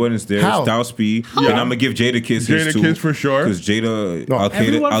argument. Joe Budden's there. How? Styles P. And I'm gonna give Jada Kiss his Jada too. Kiss for sure. Because Jada, No. Al Qaeda,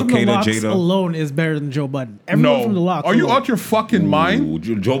 Everyone Al from the Qaeda, Locks Jada. alone is better than Joe Budden. Everyone from the No. Locks. Are you alone. out your fucking mind?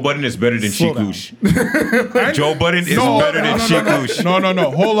 Ooh, Joe Budden is better than Slow down. Shikush. Joe Budden is No, better than no, Shikush.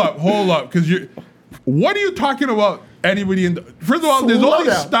 No. Hold up. Because you. What are you talking about? Anybody in the, first of all, there's Slow only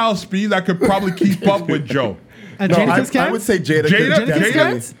down. Styles P that could probably keep up with Joe. And no, Jadakiss I can? would say Jada. Jada- could Jada-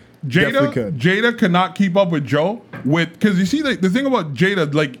 definitely- definitely could. Jada cannot keep up with Joe with because you see the thing about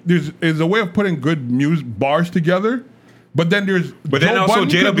Jada, like there's a way of putting good music bars together, but then there's But then Joe also Budden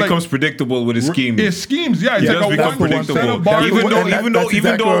Jada could, like, becomes predictable with his scheme. His schemes, yeah, it's He like does a become one set predictable. of bars. Even though, And that's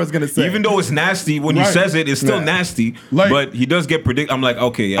exactly what I was gonna say. even though it's nasty when he Right. says it, it's still Yeah. nasty. Like- but he does get predict. I'm like,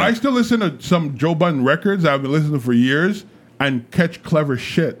 okay, yeah. I still listen to some Joe Budden records I've been listening to for years and catch clever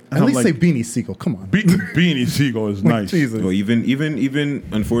shit. And At I'm least like, say Beanie Siegel. Come on. Beanie Siegel is nice. Jesus. Well, even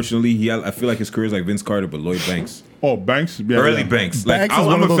unfortunately, I feel like his career is like Vince Carter, but Lloyd Banks, Oh, Banks, yeah, early yeah. Banks. Banks is I'm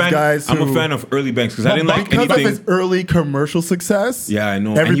one of a those fan. guys I'm a who- fan of early Banks because I Well, didn't like Because of anything. his early commercial success, Yeah, I know.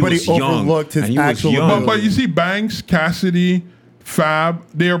 And he Everybody was young. overlooked his And he was actual young. ability. But you see, Banks, Cassidy, Fab,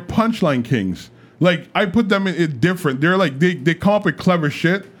 they are punchline kings. Like I put them in different. They're like they come up with clever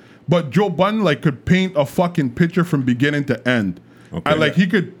shit. But Joe Budden like could paint a fucking picture from beginning to end, Okay. and like he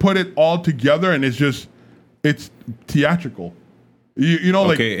could put it all together, and it's theatrical. You know,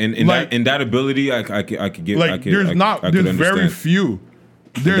 like Okay, and in like, that ability, I could give. like I could, there's I not could there's very understand. few.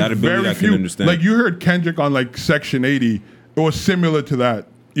 there's That ability very I can few. understand. Like you heard Kendrick on like Section 80. It was similar to that.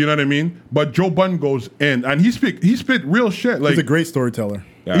 You know what I mean? But Joe Budden goes in and he spit real shit. Like He's a great storyteller.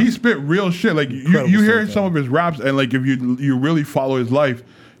 Yeah. he spit real shit. Like Incredible you hear storyteller. some of his raps and like if you really follow his life,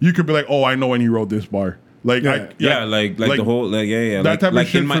 you could be like, oh, I know when he wrote this bar. Like Yeah. like the whole that like, type of like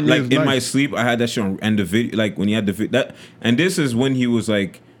shit in my for me like is in my nice. sleep I had that shit on, and the video like when he had the that, and this is when he was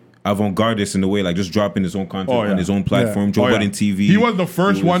like avant-gardist in a way, like just dropping his own content Oh, yeah. on his own platform. Yeah. Joe Oh, yeah. Budden TV. He was the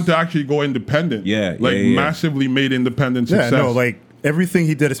first He was- one to actually go independent. Yeah, like yeah. massively made independent Yeah, success. no, like everything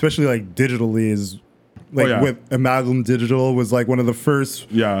he did, especially like digitally, is like yeah. with Amalgam Digital was like one of the first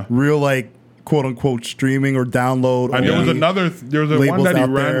Yeah. real like quote unquote streaming or download. And there was only another. There was a one labels that he out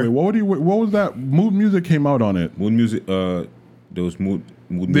ran there. with. What was that? Mood Music came out on it. Mood Music. There was Mood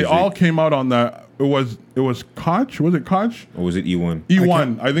They Music. all came out on that. It was Koch. Was it Koch? Or was it E1?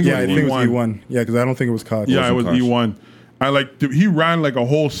 E1. I think Yeah, I it was think it E1. was E1. Yeah, because I don't think it was Koch. Yeah, it was Wasn't Koch. E1. And like he ran like a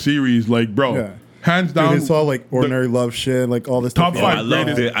whole series. Like bro, Yeah. hands Dude, down. it's all like ordinary love shit, like all this Top stuff. five I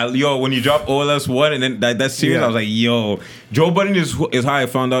loved greatest. it. Yo, when you drop OLS 1 and then that series, Yeah. I was like, yo, Joe Budden is how I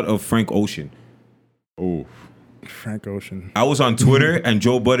found out of Frank Ocean. Oh, Frank Ocean. I was on Twitter and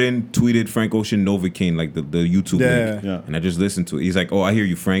Joe Budden tweeted Frank Ocean Novocaine, like the YouTube Yeah. link. Yeah. And I just listened to it. He's like, oh, I hear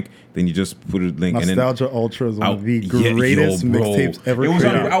you, Frank. Then you just put a link. Nostalgia Ultra is one of the yeah, yo, greatest bro. mixtapes ever It was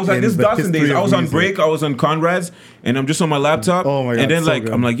on, created I was like, in this the Dawson history days. of I was on music. break. I was on Conrad's, and I'm just on my laptop. Oh my God, And then so like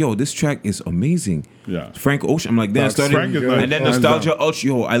good. I'm like, yo, this track is amazing. Yeah. Frank Ocean. I'm like, then I That's started, Frank is nice. and then Hands Nostalgia down. Ultra.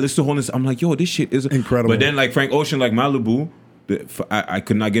 Yo, I listened to whole. I'm like, yo, this shit is Incredible. But then like Frank Ocean, like Malibu. I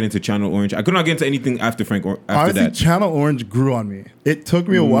could not get into Channel Orange. I could not get into anything after after Honestly, that. Channel Orange grew on me. It took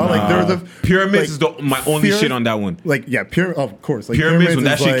me a while. Like there were the Pyramids like, is my only Fear- shit on that one. Like yeah, of course. Like, Pyramids, when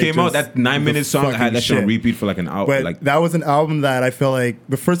that is, shit like, came out, just that 9-minute the song, I had fucking that shit on shit. repeat for like an hour. But Like that was an album that I felt like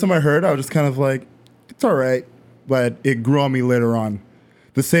the first time I heard, I was just kind of like, it's all right, but it grew on me later on.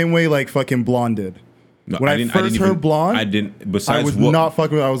 The same way like fucking Blonde did. no, When I first heard Blonde, I didn't. I Besides was what, not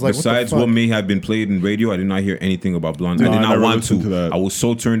fucking with it. I was like, besides what the what fuck? may have been played in radio, I did not hear anything about Blonde. No, I did I not never want listened to to. that. I was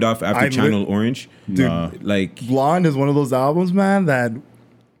so turned off after I Channel Orange. Dude, Nah. Like Blonde is one of those albums, man, that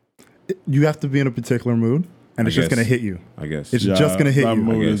you have to be in a particular mood, and it's just guess. gonna hit you. I guess It's just gonna hit that you.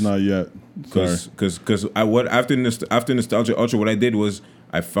 Mood I is guess. not yet. Sorry. because I what after Nostalgia Ultra, what I did was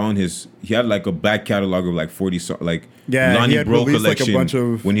I found he had like a back catalog of like 40 like Yeah, Lonnie he had Bro released, like, a collection. bunch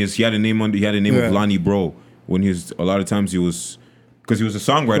of- when he had a name Yeah. of Lonnie Bro. When he was a lot of times he was because he was a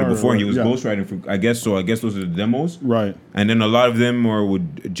songwriter before, he was Yeah. ghostwriting for I guess those are the demos. Right. And then a lot of them are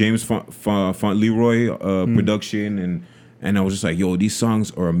with James Leroy production, and I was just like, yo, these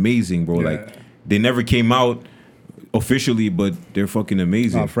songs are amazing, bro. Yeah. Like they never came out officially, but they're fucking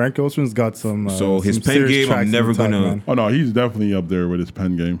amazing. Frank Ocean's got some. So his some pen serious game, I'm tracks in never the tuck, gonna- man. Oh no, he's definitely up there with his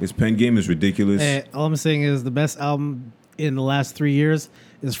pen game. His pen game is ridiculous. Hey, all I'm saying is the best album in the last 3 years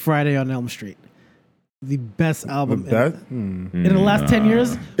is Friday on Elm Street. The best album That in the last 10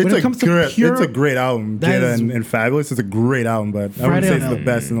 years. When it's it comes to great. pure, It's a great album. That Jada is- and Fabulous. It's a great album, but I wouldn't Friday say on it's the Elm.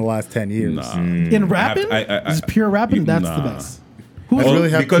 best in the last 10 years. in rapping, I- this is pure rapping. That's the Nah. best. Who's I really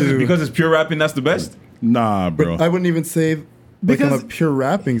have because to- because it's pure rapping, that's the best. Nah, bro. I wouldn't even say like Because- on a pure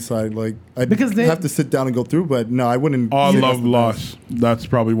rapping side. Like I'd Because they- have to sit down and go through. But no, I wouldn't. All say that's Love the Lost. That's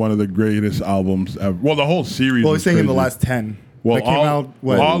probably one of the greatest albums ever. Well, the whole series. Well, is he's saying in the crazy. last 10. Well, that came all- out.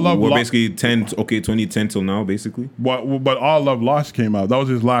 What? all Love We're Lo- basically 2010 till now, basically. But All Love Lost came out. That was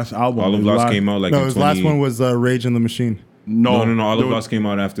his last album. All of His Lost came out like no, in his 20, last one was Rage in the Machine. No, All there of was- Lost came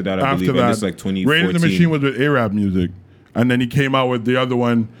out after that, I after believe. that. And it's like 2014. Raid in the Machine was with Arab music, and then he came out with the other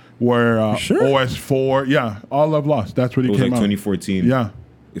one where sure? OS4. Yeah, All Love Lost. That's what he It was came like out. 2014. Yeah,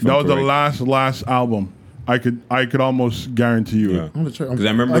 if that I'm was the correct. last album. I could almost guarantee you Yeah. it. I'm gonna check. 'Cause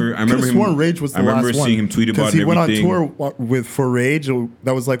I remember could've him- sworn Rage was the I remember last one. seeing him tweet about 'Cause he went on everything. tour for Rage.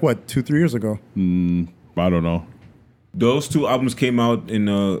 That was like what 2-3 years ago. I don't know. Those two albums came out in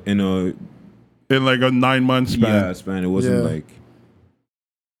a In like a 9-month span. span. It wasn't Yeah. like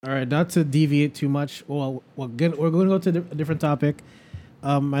All right, not to deviate too much. Well, we're going to go to a different topic.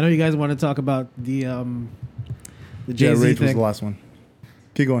 I know you guys want to talk about the Yeah, Jay-Z Rage was thing. the last one.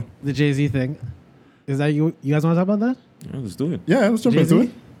 Keep going. The Jay-Z thing. Is that you? You guys want to talk about that? yeah, let's do it. Yeah, let's jump into Jay-Z?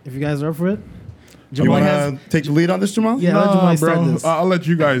 it. If you guys are up for it. You Jamal want has. to take the lead on this, Jamal? Yeah, let Nah, Jamal start bro. this. I'll let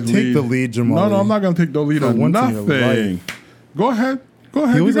you guys Take lead. the lead, Jamal. No, I'm not gonna take the lead For on once in your nothing. life. Go ahead. Go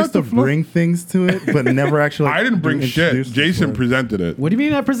ahead. He always You likes got to the floor. bring things to it, but never actually. I didn't bring shit. introduce Jason this presented it. What do you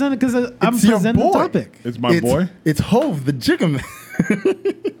mean I presented? Because I'm It's your presenting the boy. topic. It's my it's, boy. It's Hove, the Jigga Man.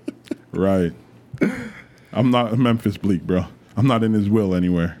 Right. I'm not Memphis Bleak, bro. I'm not in his will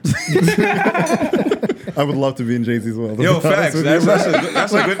anywhere. I would love to be in Jay-Z's world. Yo, facts. That's a good.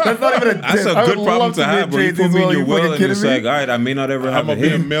 That's not even a That's diss. a I good would problem love to have. be Where you in put Jay-Z's me in world. your You will, fucking and kidding it's me? like, all right, I may not ever have I'm a gonna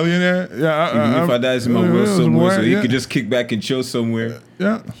be a hit. millionaire. Yeah. Even if I die in my will somewhere, so you could just kick back and chill somewhere.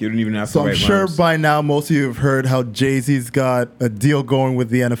 Yeah. You don't even have to So I'm write sure rhymes. by now most of you have heard how Jay-Z's got a deal going with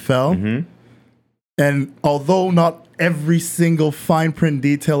the NFL. Mm-hmm. And although not every single fine print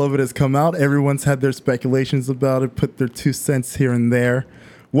detail of it has come out, everyone's had their speculations about it, put their 2 cents here and there.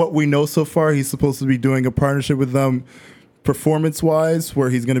 What we know so far, he's supposed to be doing a partnership with them performance-wise, where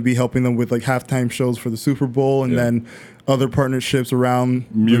he's going to be helping them with like halftime shows for the Super Bowl and then other partnerships around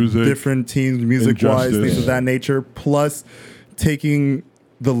the Music, different teams, music-wise, Injustice. things of that nature, plus taking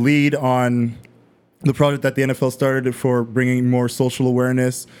the lead on the project that the NFL started for bringing more social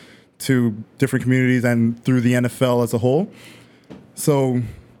awareness to different communities and through the NFL as a whole. So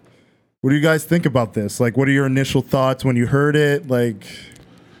what do you guys think about this? Like, what are your initial thoughts when you heard it? Like,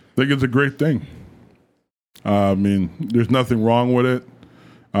 I think it's a great thing. I mean, there's nothing wrong with it.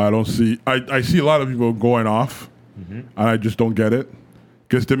 I see a lot of people going off, and I just don't get it.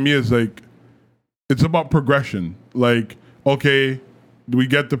 Because to me, it's like, it's about progression. Like, okay, we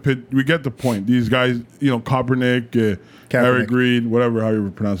get the point. These guys, Kaepernick, Eric Reed, whatever, how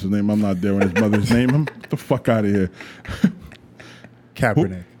you pronounce his name. I'm not there when his mother's name him. Get the fuck out of here.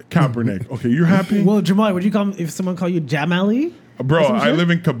 Kaepernick. Okay, you're happy? Well, Jamal, would you come if someone call you Jamali? Bro, I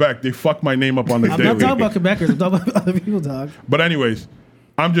live in Quebec. They fuck my name up on the I'm daily. not talking about Quebecers. I'm talking about other people, dog. But anyways,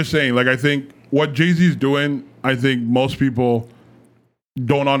 I'm just saying, like, I think what Jay-Z's doing, I think most people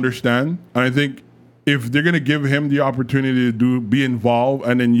don't understand. And I think if they're going to give him the opportunity to be involved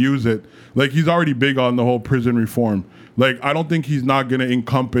and then use it, like, he's already big on the whole prison reform. Like, I don't think he's not going to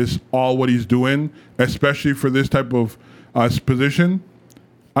encompass all what he's doing, especially for this type of position.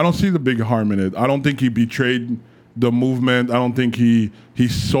 I don't see the big harm in it. I don't think he betrayed the movement. I don't think he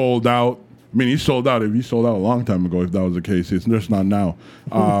sold out. I mean, he sold out. If he sold out a long time ago, if that was the case, it's just not now.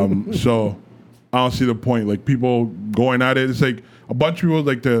 So I don't see the point. Like, people going at it, it's like a bunch of people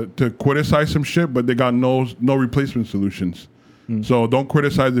like to criticize some shit, but they got no replacement solutions. So don't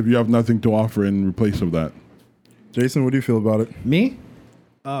criticize if you have nothing to offer in replace of that. Jason, what do you feel about it? Me?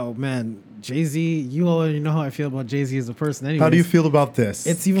 Oh man, Jay-Z. You already know how I feel about Jay-Z as a person. Anyways. How do you feel about this?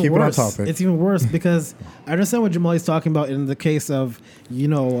 It's even Keep worse. it on topic. It's even worse because I understand what Jamal is talking about in the case of,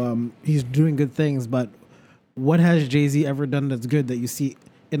 he's doing good things, but what has Jay-Z ever done that's good that you see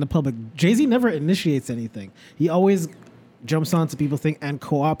in the public? Jay-Z never initiates anything. He always jumps onto people's thing and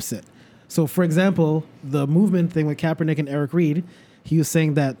co-opts it. So, for example, the movement thing with Kaepernick and Eric Reed, he was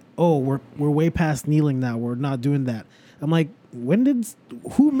saying that, we're way past kneeling now. We're not doing that. I'm like,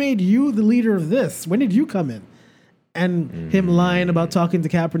 who made you the leader of this? When did you come in? And him lying about talking to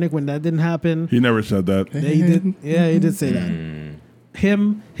Kaepernick when that didn't happen. He never said that. Yeah, he did. Yeah, he did say that.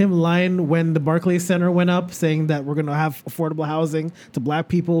 Him lying when the Barclays Center went up, saying that we're going to have affordable housing to black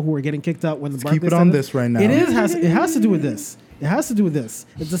people who are getting kicked out when the Barclays keep it Center. on this right now. It has to do with this. It has to do with this.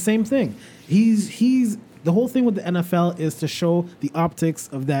 It's the same thing. He's the whole thing with the NFL is to show the optics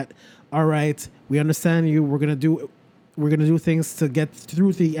of that. All right, we understand you. We're gonna do things to get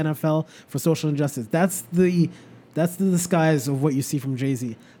through the NFL for social injustice. That's the disguise of what you see from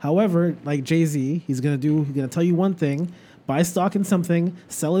Jay-Z. However, like Jay-Z, he's gonna tell you one thing, buy stock in something,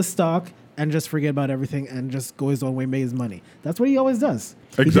 sell his stock, and just forget about everything and just go his own way, make his money. That's what he always does.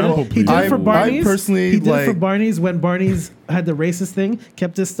 Example, He did it for please. Barney's. I personally, he did it for like- Barney's when Barney's had the racist thing,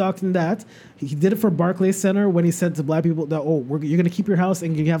 kept his stock in that. He did it for Barclays Center when he said to black people that, you're going to keep your house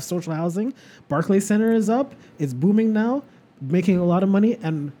and you have social housing. Barclays Center is up. It's booming now, making a lot of money,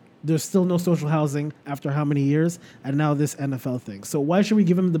 and there's still no social housing after how many years, and now this NFL thing. So why should we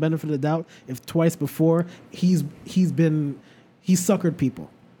give him the benefit of the doubt if twice before he's suckered people?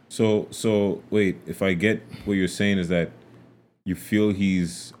 So wait, if I get what you're saying is that you feel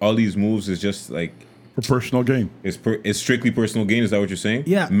all these moves is just like For personal gain. it's strictly personal gain. Is that what you're saying?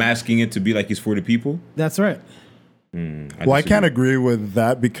 Yeah. Masking it to be like he's for the people. That's right. I can't agree with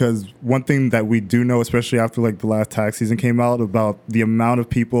that because one thing that we do know, especially after like the last tax season came out, about the amount of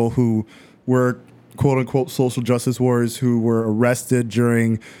people who were quote unquote social justice warriors who were arrested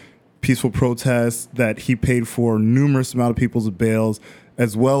during peaceful protests, that he paid for numerous amount of people's bails,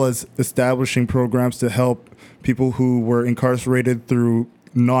 as well as establishing programs to help people who were incarcerated through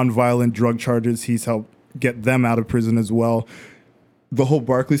nonviolent drug charges. He's helped get them out of prison as well. The whole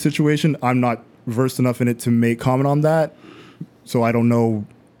Barkley situation, I'm not versed enough in it to make comment on that. So I don't know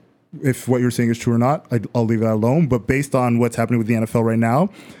if what you're saying is true or not. I'll leave that alone. But based on what's happening with the NFL right now,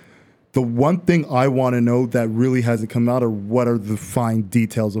 the one thing I want to know that really hasn't come out are what are the fine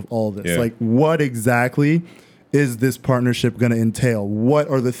details of all this. Yeah. Like, what exactly is this partnership going to entail? What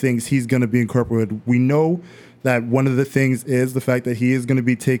are the things he's going to be incorporated? We know that one of the things is the fact that he is going to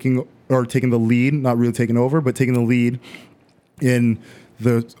be taking the lead, not really taking over, but taking the lead in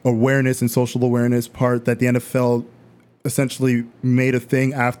the awareness and social awareness part that the NFL essentially made a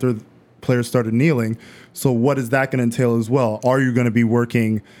thing after players started kneeling. So what is that going to entail as well? Are you going to be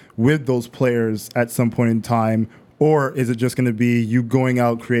working with those players at some point in time? Or is it just going to be you going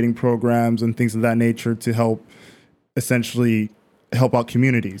out, creating programs and things of that nature to help essentially help out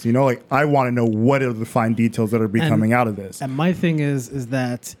communities? You know, like I want to know what are the fine details that are coming out of this. And my thing is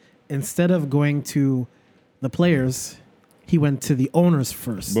that instead of going to the players, he went to the owners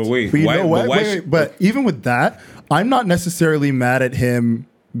first. But wait, But you know what? But even with that, I'm not necessarily mad at him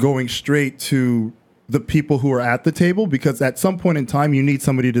going straight to the people who are at the table, because at some point in time, you need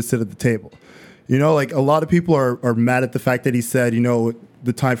somebody to sit at the table. You know, like a lot of people are mad at the fact that he said, you know,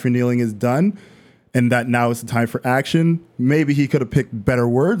 the time for kneeling is done and that now is the time for action. Maybe he could have picked better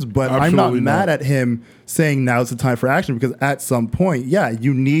words, but I'm not mad at him saying now is the time for action, because at some point, yeah,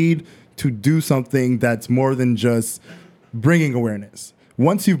 you need to do something that's more than just bringing awareness.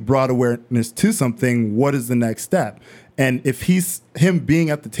 Once you've brought awareness to something, what is the next step? And if him being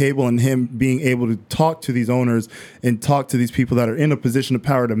at the table and him being able to talk to these owners and talk to these people that are in a position of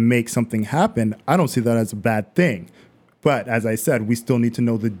power to make something happen, I don't see that as a bad thing. But as I said, we still need to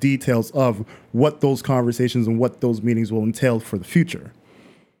know the details of what those conversations and what those meetings will entail for the future.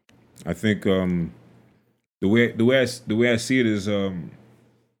 I think the way I see it is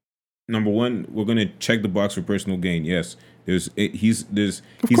number one, we're gonna check the box for personal gain. Yes, he's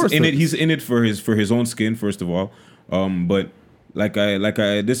in it for his own skin, first of all. But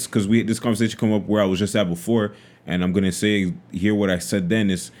this conversation come up where I was just at before, and I'm gonna say here what I said then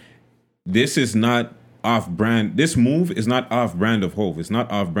is this is not off brand. This move is not off brand of Hove. It's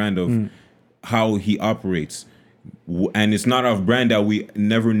not off brand of how he operates, and it's not off brand that we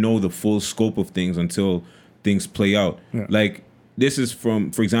never know the full scope of things until things play out. Yeah. Like this is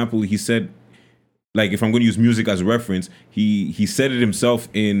from, for example, he said, like if I'm going to use music as a reference, he said it himself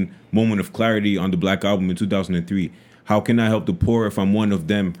in Moment of Clarity on the Black Album in 2003. How can I help the poor if I'm one of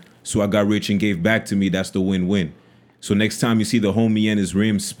them? So I got rich and gave back to me. That's the win-win. So next time you see the homie and his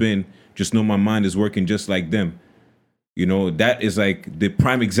rims spin, just know my mind is working just like them. You know, that is like the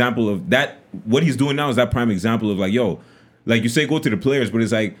prime example of that. What he's doing now is that prime example of like, yo, like you say, go to the players, but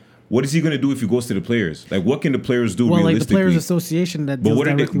it's like, what is he going to do if he goes to the players? Like, what can the players do realistically? Like the Players Association that deals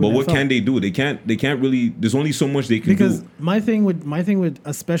directly with what can they do? They can't really. There's only so much they can do. Because my thing with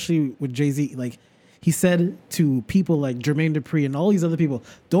especially with Jay-Z, like he said to people like Jermaine Dupri and all these other people,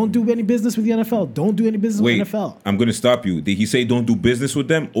 don't do any business with the NFL. Don't do any business with the NFL. I'm going to stop you. Did he say don't do business with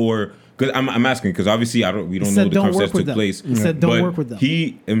them, or because I'm asking because obviously we don't know the conversation that took place. He said don't work with them.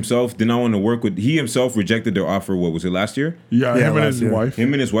 He himself did not want to work with. He himself rejected their offer. What was it, last year? Yeah, him and his wife.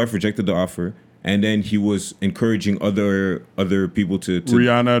 Him and his wife rejected the offer, and then he was encouraging other people to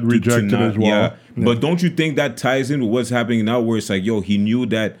Rihanna had rejected as well. Yeah, but don't you think that ties in with what's happening now, where it's like, yo, he knew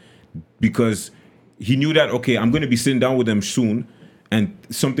that because he knew that, okay, I'm going to be sitting down with them soon, and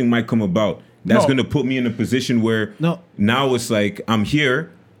something might come about that's going to put me in a position where now it's like I'm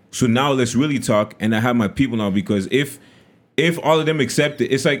here. So now let's really talk, and I have my people now, because if all of them accept it,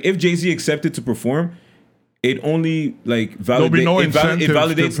 it's like if Jay-Z accepted to perform, it only like validates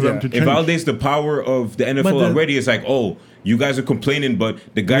the power of the NFL already. It's like, oh, you guys are complaining, but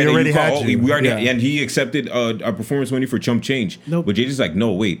the guy that you call, and he accepted a performance money for chump change. Nope. But Jay-Z's like,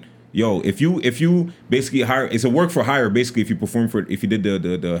 no, wait. Yo, if you basically hire, it's a work for hire basically. If you perform if you did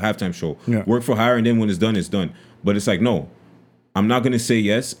the halftime show, work for hire, and then when it's done, it's done. But it's like, no, I'm not gonna say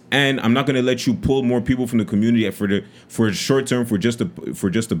yes, and I'm not gonna let you pull more people from the community for short term for just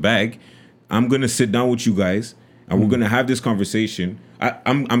a bag. I'm gonna sit down with you guys, and we're gonna have this conversation.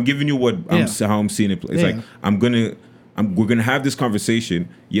 I'm giving you how I'm seeing it. It's like we're gonna have this conversation.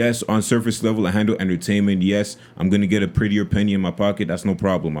 Yes, on surface level, I handle entertainment. Yes, I'm gonna get a prettier penny in my pocket. That's no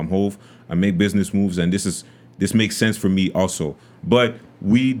problem. I'm Hove. I make business moves, and this makes sense for me also. But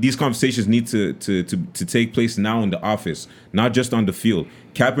these conversations need to take place now in the office, not just on the field.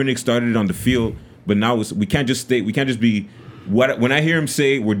 Kaepernick started it on the field, but now we can't just be. When I hear him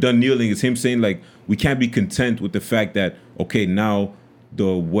say we're done kneeling, it's him saying like we can't be content with the fact that okay, now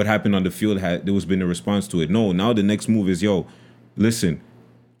what happened on the field there was been a response to it. No, now the next move is, yo, listen,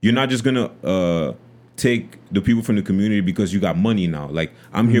 you're not just gonna take the people from the community because you got money now. Like,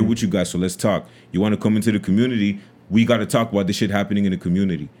 I'm here with you guys, so let's talk. You want to come into the community? We got to talk about this shit happening in the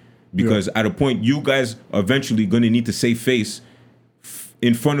community, because at a point you guys are eventually going to need to save face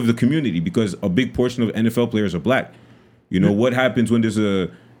in front of the community, because a big portion of NFL players are black. You know what happens when there's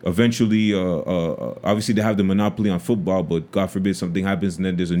eventually, obviously they have the monopoly on football, but God forbid something happens and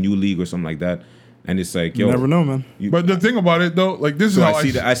then there's a new league or something like that. And it's like, yo, You never know, man. But the thing about it, though, like, this is So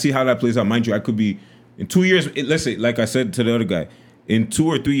how I see how that plays out. Mind you, I could be in 2 years. Let's say, like I said to the other guy, in 2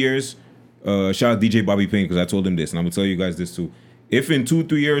 or 3 years, shout out DJ Bobby Payne because I told him this, and I'm gonna tell you guys this too. If in 2 or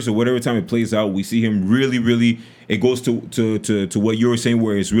 3 years or whatever time it plays out, we see him really, it goes to what you were saying,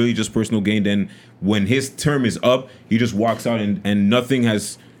 where it's really just personal gain. Then when his term is up, he just walks out and nothing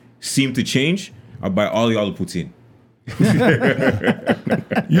has seemed to change. I'll buy all y'all the Putin.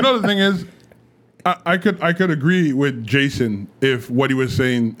 You know, the thing is, I could agree with Jason if what he was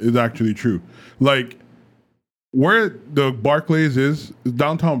saying is actually true. Like, where the Barclays is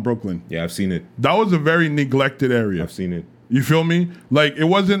downtown Brooklyn. Yeah, I've seen it. That was a very neglected area. I've seen it. You feel me? Like, it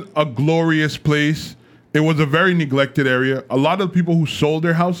wasn't a glorious place. It was a very neglected area. A lot of people who sold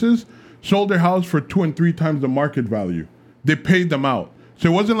their house for 2 and 3 times the market value. They paid them out. So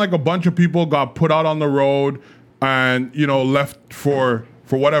it wasn't like a bunch of people got put out on the road and, you know, left for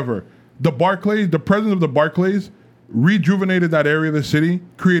whatever. The Barclays, the president of the Barclays rejuvenated that area of the city,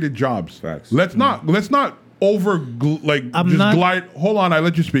 created jobs. Facts. Let's not glide. Hold on, I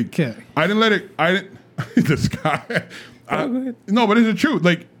let you speak. Okay. I didn't this guy. No, but it's the truth.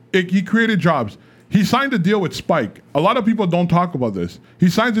 Like, he created jobs. He signed a deal with Spike. A lot of people don't talk about this. He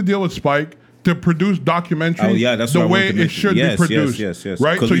signs a deal with Spike to produce documentaries that's the what I way wanted to it should mention. be produced. Yes.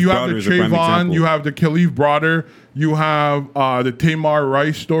 Right? So Khalif you have Browder the is a prime Trayvon, example. you have the Khalif Browder, you have the Tamar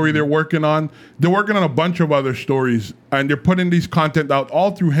Rice story they're working on. They're working on a bunch of other stories, and they're putting these content out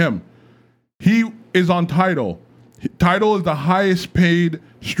all through him. He is on Tidal. Tidal is the highest paid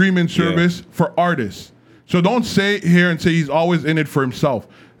streaming service for artists. So don't say here and say he's always in it for himself.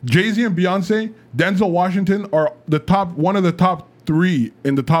 Jay-Z and Beyonce, Denzel Washington are one of the top 3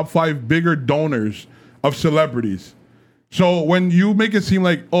 in the top 5 bigger donors of celebrities. So when you make it seem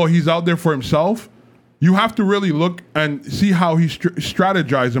like, oh, he's out there for himself, you have to really look and see how he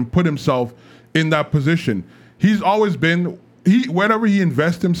strategized and put himself in that position. He's always been, whatever he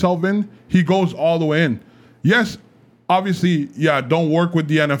invests himself in, he goes all the way in. Yes, obviously, don't work with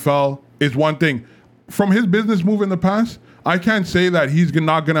the NFL is one thing. From his business move in the past, I can't say that he's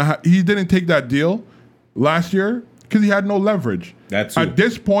not gonna. He didn't take that deal last year because he had no leverage. That's at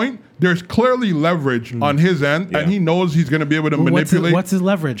this point, there's clearly leverage on his end, and he knows he's gonna be able to manipulate. What's his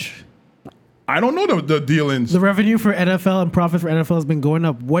leverage? I don't know the dealings. The revenue for NFL and profit for NFL has been going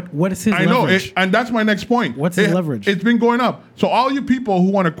up. What is his leverage? And that's my next point. What's his leverage? It's been going up. So all you people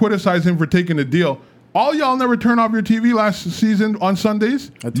who want to criticize him for taking the deal, all y'all never turn off your TV last season on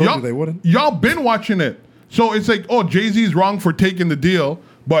Sundays. I told you they wouldn't. Y'all been watching it. So it's like, oh, Jay-Z's wrong for taking the deal,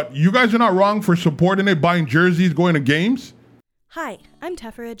 but you guys are not wrong for supporting it, buying jerseys, going to games. Hi, I'm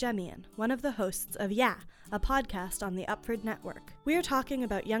Tefera Jemian, one of the hosts of Yeah, a podcast on the Upford Network. We are talking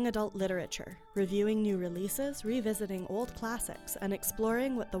about young adult literature, reviewing new releases, revisiting old classics, and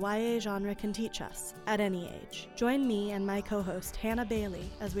exploring what the YA genre can teach us at any age. Join me and my co-host Hannah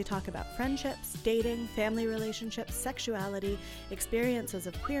Bailey as we talk about friendships, dating, family relationships, sexuality, experiences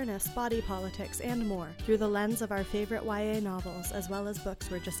of queerness, body politics, and more through the lens of our favorite YA novels as well as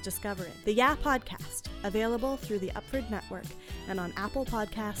books we're just discovering. The Yeah Podcast, available through the Upford Network and on Apple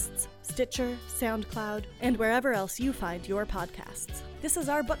Podcasts, Stitcher, SoundCloud, and wherever else you find your podcasts. This is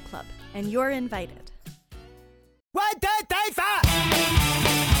our book club, and you're invited. 1, 2, 3, 4.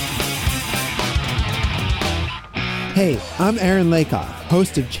 Hey, I'm Aaron Lakoff,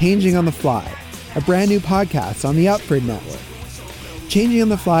 host of Changing on the Fly, a brand new podcast on the Upford Network. Changing on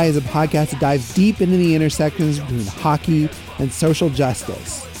the Fly is a podcast that dives deep into the intersections between hockey and social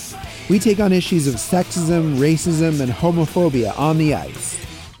justice. We take on issues of sexism, racism, and homophobia on the ice.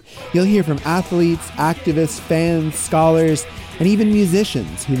 You'll hear from athletes, activists, fans, scholars, and even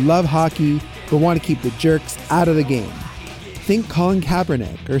musicians who love hockey but want to keep the jerks out of the game. Think Colin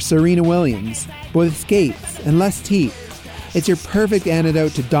Kaepernick or Serena Williams, but with skates and less teeth. It's your perfect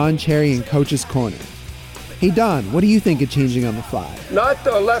antidote to Don Cherry and Coach's Corner. Hey Don, what do you think of Changing on the Fly? Not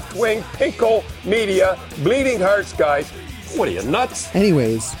the left-wing pinko media, bleeding hearts guys. What are you, nuts?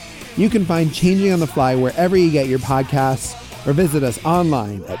 Anyways, you can find Changing on the Fly wherever you get your podcasts, or visit us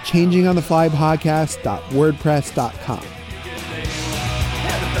online at changingontheflypodcast.wordpress.com.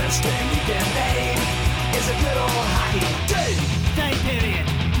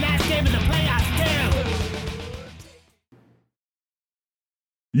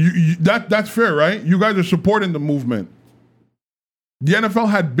 That's fair, right? You guys are supporting the movement. The NFL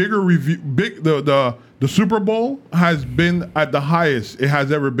had bigger the Super Bowl has been at the highest it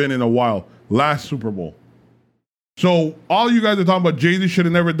has ever been in a while. Last Super Bowl. So all you guys are talking about Jay-Z should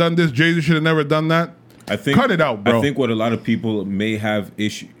have never done this, Jay-Z should have never done that. I think cut it out, bro. I think what a lot of people may have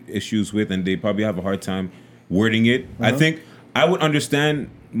issues with, and they probably have a hard time wording it. I think I would understand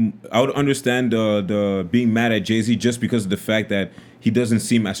the being mad at Jay-Z just because of the fact that he doesn't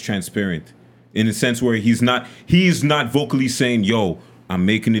seem as transparent, in a sense where he's not vocally saying, "Yo, I'm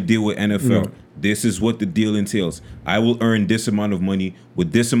making a deal with NFL. No. This is what the deal entails. I will earn this amount of money.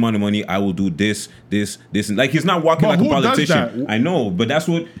 With this amount of money, I will do this, and like he's not walking like a politician. I know, but that's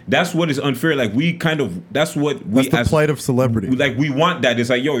what is unfair. Like that's the plight of celebrity. Like we want that. It's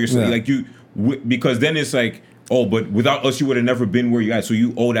like, yo, you're like you because then it's like, oh, but without us, you would have never been where you are. So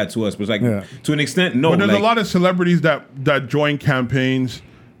you owe that to us. But it's like to an extent, no. But there's a lot of celebrities that join campaigns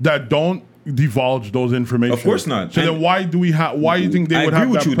that don't divulge those information. Of course not. So then why do you think they would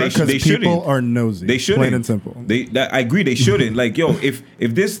have that pressure? Because people are nosy. They shouldn't. Plain and simple. I agree. They shouldn't. Like, yo, if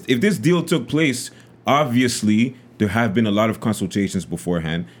this deal took place, obviously there have been a lot of consultations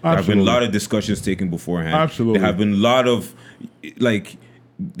beforehand. There have been a lot of discussions taken beforehand. Absolutely. There have been a lot of like.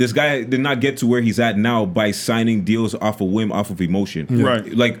 This guy did not get to where he's at now by signing deals off a whim, off of emotion. Yeah.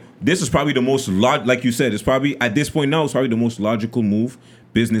 Right. Like, this is probably the most, like you said, it's probably, at this point now, it's probably the most logical move,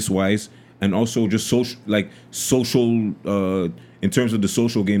 business-wise, and also just social, in terms of the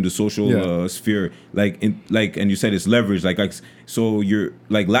social game, the social sphere. And you said it's leverage. So you're,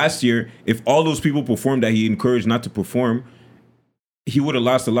 like, last year, if all those people performed that he encouraged not to perform, he would have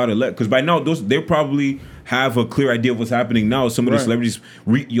lost a lot of because by now they probably have a clear idea of what's happening now. Some of the celebrities,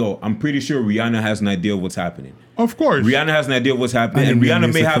 I'm pretty sure Rihanna has an idea of what's happening. Of course, Rihanna has an idea of what's happening, and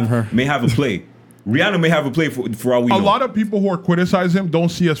Rihanna may have a play. Rihanna may have a play for all we know. A lot of people who are criticizing him don't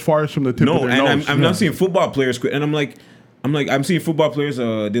see as far as from the tip of their nose. I'm not seeing football players, and I'm seeing football players.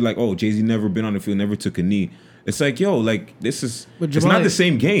 They're like, oh, Jay-Z never been on the field, never took a knee. It's like, yo, like this is. It's not the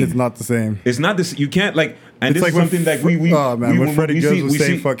same game. It's not the same. It's not this. You can't like. And it's this like is something that we when Freddie Gibbs was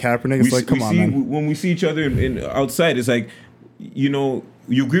saying fuck Kaepernick, it's like, come on, man. When we see each other in outside, it's like, you know,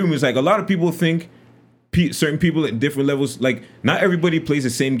 you agree with me. It's like a lot of people think certain people at different levels, like not everybody plays the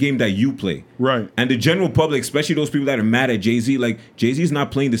same game that you play. Right. And the general public, especially those people that are mad at Jay-Z, like Jay-Z's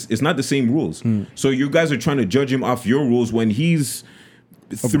not playing this. It's not the same rules. So you guys are trying to judge him off your rules when he's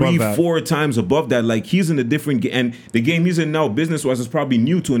 3-4 times above that. Like he's in a different game, and the game he's in now, business-wise, is probably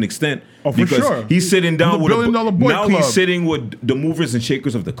new to an extent. Oh, for because sure. He's sitting down with $1 billion boy club. He's sitting with the movers and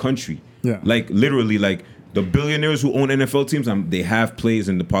shakers of the country. Yeah, like literally, like the billionaires who own NFL teams. They have plays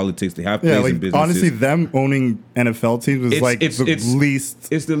in the politics. They have plays in businesses. Honestly, them owning NFL teams is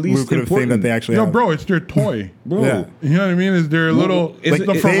the least lucrative thing that they actually have. No, bro, it's their toy, bro. Yeah. You know what I mean? It's their little. It's like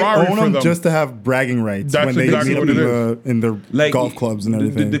the Ferrari they own for them them just to have bragging rights when they meet up in their golf clubs and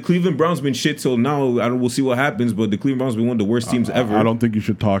everything. The Cleveland Browns been shit till now. We'll see what happens, but the Cleveland Browns been one of the worst teams ever. I don't think you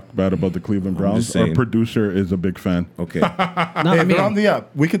should talk bad about the Cleveland Browns. Our producer is a big fan. Okay. They're on the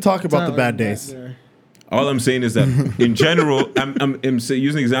up. We could talk about the bad days. All I'm saying is that in general, I'm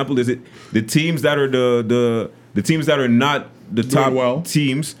using an example. Is it the teams that are the teams that are not the top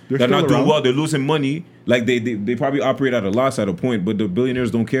teams that are not doing well? They're losing money. Like they probably operate at a loss at a point, but the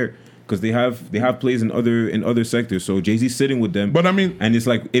billionaires don't care because they have plays in other sectors. So Jay-Z's sitting with them. But I mean, and it's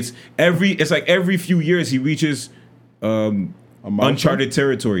like every few years he reaches uncharted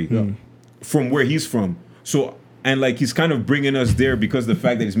territory from where he's from. So. And like he's kind of bringing us there because of the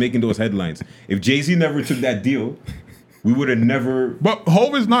fact that he's making those headlines. If Jay-Z never took that deal, we would have never. But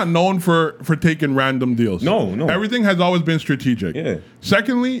Hov is not known for taking random deals. No. Everything has always been strategic. Yeah.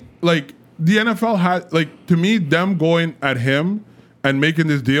 Secondly, like the NFL had, like, to me, them going at him and making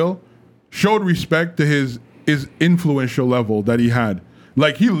this deal showed respect to his influential level that he had.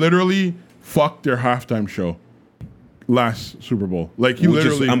 Like he literally fucked their halftime show last Super Bowl. Like he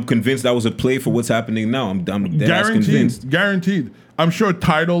literally. I'm convinced that was a play for what's happening now. I'm convinced. Guaranteed. I'm sure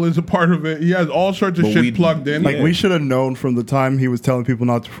Tidal is a part of it. He has all sorts of shit plugged in. Like we should have known from the time he was telling people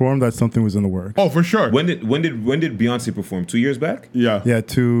not to perform that something was in the works. Oh, for sure. When did Beyonce perform? 2 years back? Yeah. Yeah,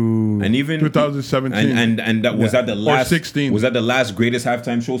 and even 2017. And that was that the last 16. Was that the last greatest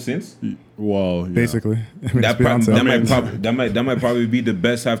halftime show since? Well, yeah. Basically. I mean, that might probably be the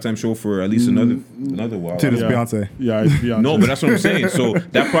best halftime show for at least another while. Dude, it's Beyonce. Yeah, it's Beyonce. No, but that's what I'm saying. So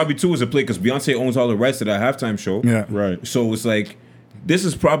that probably too was a play because Beyonce owns all the rights to that halftime show. Yeah. Right. So it's like this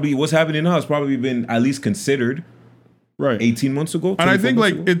is probably what's happening now has probably been at least considered 18 months ago. And I think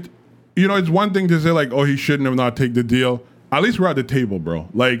like it's one thing to say like, oh, he shouldn't have not take the deal. At least we're at the table, bro.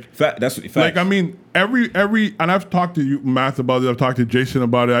 Like that's fact. Like I mean, every and I've talked to you, Matt, about it. I've talked to Jason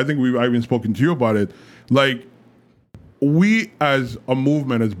about it. I think I've even spoken to you about it. Like we as a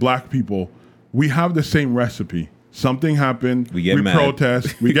movement, as Black people, we have the same recipe. Something happened. We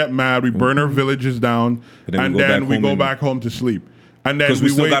protest. We get mad. We burn our villages down, and then we go back home to sleep. and then 'Cause we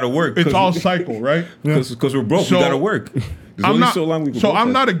still gotta work, It's 'cause all we- cycle, right? Because we're broke. So, we gotta work. There's I'm only not. so long we can So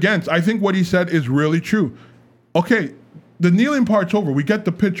I'm protest. not against. I think what he said is really true. Okay, the kneeling part's over. We get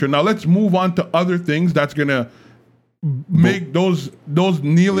the picture. Now let's move on to other things that's gonna make those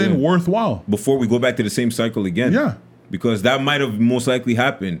kneeling worthwhile. Before we go back to the same cycle again. Yeah. Because that might have most likely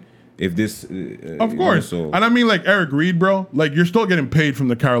happened if this. Of course. So, And I mean, like Eric Reed, bro. Like you're still getting paid from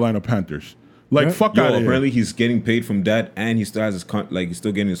the Carolina Panthers. Like fuck out of here, apparently he's getting paid from that, and he still has his he's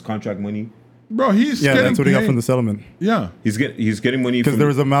still getting his contract money. bro. He's Yeah, getting that's what he got paid. from the settlement. Yeah. He's getting money Because from there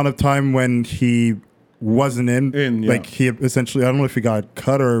was an amount of time when he wasn't In, yeah. like he essentially, I don't know if he got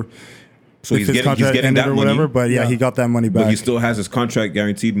cut or so if he's his getting contract ended that or money, whatever. But yeah, he got that money back. but he still has his contract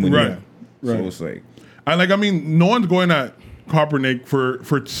guaranteed money. Right. So Right. it's like And like, I mean, no one's going at Kaepernick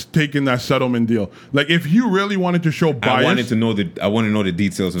for taking that settlement deal. Like, if he really wanted to show bias, I want to know the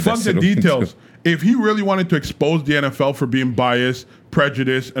details of fuck that the settlement. details. If he really wanted to expose the NFL for being biased,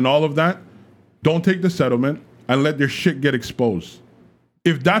 prejudiced, and all of that, don't take the settlement and let their shit get exposed.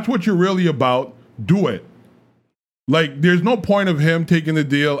 If that's what you're really about, do it. Like, there's no point of him taking the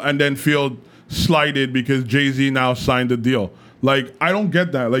deal and then feel slighted because Jay-Z now signed the deal. Like, I don't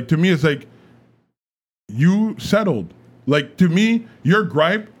get that. Like, to me, it's like, you settled. Like, to me, your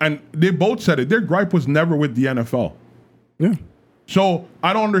gripe, and they both said it, their gripe was never with the NFL. Yeah. So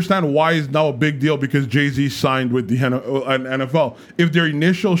I don't understand why it's now a big deal because Jay-Z signed with the NFL if their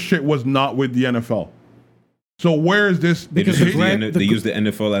initial shit was not with the NFL. So where is this? They Because just the use gripe- they use the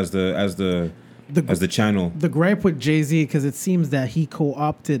NFL as the channel. The gripe with Jay-Z, because it seems that he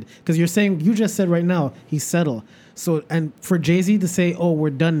co-opted, because you're saying, you just said right now, he settled. So, and for Jay-Z to say, oh, we're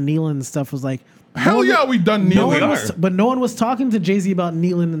done kneeling and stuff was like, Hell yeah, we done no kneeling. one was, but no one was talking to Jay-Z about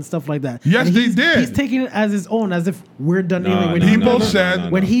kneeling and stuff like that. Yes, And they he's- did. He's taking it as his own, as if we're done kneeling. When no, he no, never- no,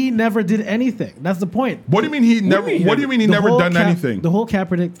 said- when he never did anything. That's the point. What do you mean he never? What do you mean he The never whole done anything? The whole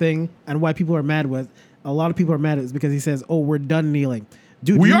Kaepernick thing and why people are mad with, a lot of people are mad is because he says, "Oh, we're done kneeling."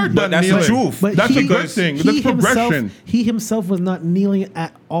 Dude, We you- are done that's the kneeling. truth. But That's a he- good thing. he That's himself- progression. He himself was not kneeling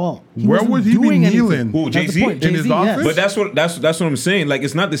at all. Where wasn't was he be doing anything. kneeling? Who, That's the Jay-Z? point. In his Jay-Z, yes. office? But that's what I'm saying. Like,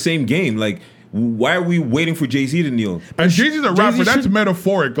 it's not the same game. Like, why are we waiting for Jay-Z to kneel? And Jay-Z's a Jay-Z rapper. That's should-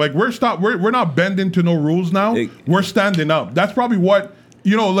 metaphoric. Like we're not bending to no rules now. We're standing up. That's probably what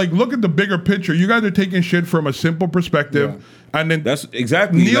like. Look at the bigger picture. You guys are taking shit from a simple perspective, and then That's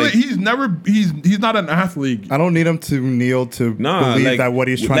exactly kneeling. like, He's not an athlete. I don't need him to kneel to believe like, that what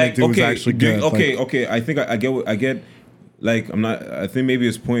he's trying to do is actually good. Okay. I think I get. Like, I'm not. I think maybe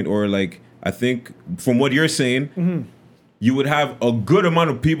his point, or like, I think from what you're saying, you would have a good amount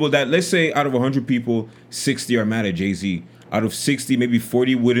of people that, let's say, out of 100 people, 60 are mad at Jay-Z. Out of 60, maybe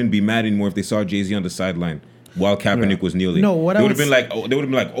 40 wouldn't be mad anymore if they saw Jay-Z on the sideline while Kaepernick was kneeling. No, what they I would have was- been like, they would have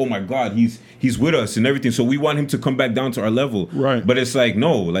been like, oh my God, he's with us and everything. So we want him to come back down to our level. Right. But it's like,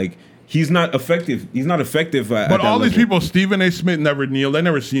 no, like, he's not effective. He's not effective. At But that all these level. people, Stephen A. Smith never kneeled. They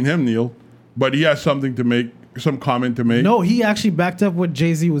never seen him kneel. But he has something to make, some comment to make. No, he actually backed up what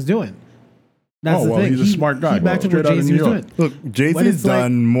Jay-Z was doing. That's Oh, the well, thing. he's a smart guy. He backed up Straight what out of Jay-Z New was York. doing. Look, But Jay-Z's it's like-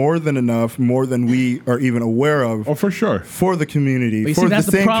 done more than enough, more than we are even aware of Oh, for sure. for the community, But you for see, the that's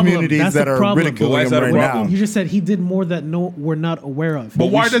the same problem. communities That's that the are problem. But why ridiculing is him that a right problem? now. You just said he did more that we're not aware of.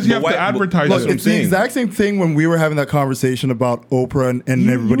 But why does he have but to why- advertise Look, it? I'm it's the saying. exact same thing when we were having that conversation about Oprah and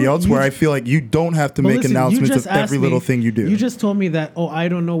You- everybody you- else, you where I ju- feel like you don't have to But make listen, you announcements just of every asked little me- thing you do. You just told me that, I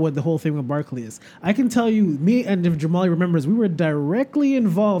don't know what the whole thing with Barkley is. I can tell you, me and if Jamali remembers, we were directly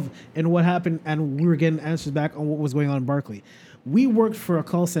involved in what happened and we were getting answers back on what was going on in Barkley. We worked for a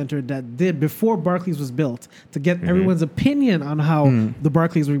call center that did, before Barclays was built, to get everyone's opinion on how the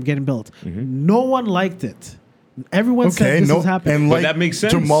Barclays were getting built. No one liked it. Everyone said this was happening. and But like that makes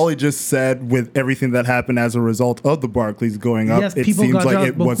sense. Jamali just said, with everything that happened as a result of the Barclays going up, Yes, it people seems got like drowned,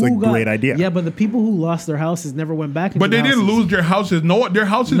 it but was a who got- great idea. Yeah, but the people who lost their houses never went back into But they the didn't houses. lose their houses. No, their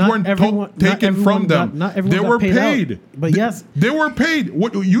houses Not weren't everyone- not taken everyone from them. got- not everyone they got were paid out. paid. But yes. they were paid.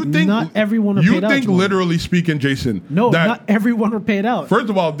 What you think? Not everyone were You paid out, think, Jamal. literally speaking, Jason? No, that, not everyone were paid out. First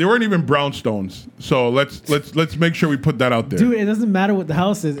of all, they weren't even brownstones. So let's make sure we put that out there. Dude, it doesn't matter what the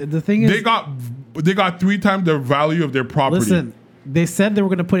house is. The thing is, they got 3 times the value of their property. listen, they said they were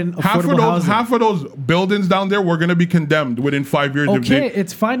going to put in half affordable of housing. half of those buildings down there were going to be condemned within 5 years. Okay,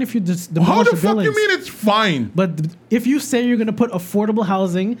 it's fine if you just demolish How the the fuck buildings. you mean it's fine? But if you say you're going to put affordable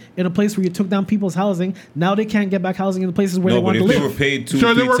housing in a place where you took down people's housing, now they can't get back housing in the places where No, they but want to if they were live. paid two,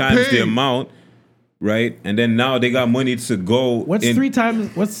 Sure, they 3 were times paid. the amount, right? And then now they got money to go. What's in, 3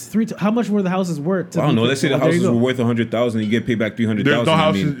 times? What's 3? How much were the houses worth? I don't know. Let's say the there you houses go. were worth 100,000. You get paid back 300,000. There's no I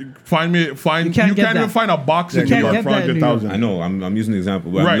houses. mean, You You can't can't get even that. find a box in You New can't York get for that in New York. 100,000. I know. I'm using an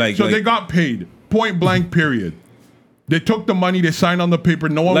example, but Right. I'm like, so like, they got paid. Point blank. Period. They took the money. They signed on the paper.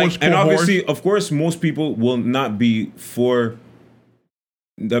 No one was and coerced. obviously, of course, most people will not be for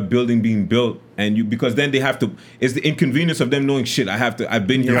the building being built, and because then they have to. It's the inconvenience of them knowing shit. I've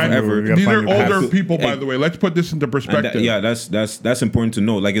been here forever. These are older people, by the way. Let's put this into perspective. That's important to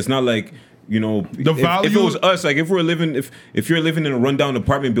know. Like, it's not like, you know, if it was us, like if you're living in a rundown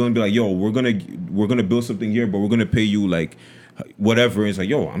apartment building, be like, yo, we're gonna build something here, but we're gonna pay you like whatever. It's like,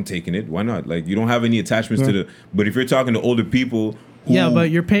 yo, I'm taking it. Why not? Like, you don't have any attachments to the. But if you're talking to older people. But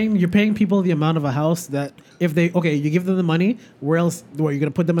you're paying people the amount of a house that if they you give them the money, where else? Where you're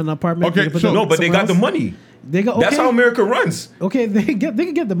gonna put them in an apartment? Okay, so no, but they got the money. That's how America runs. Okay, they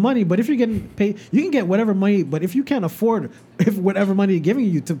can get the money, but if you're getting paid, you can get whatever money. But if you can't afford whatever money you're giving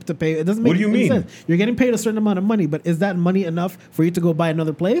you to pay, it doesn't make any sense. You're getting paid a certain amount of money, but is that money enough for you to go buy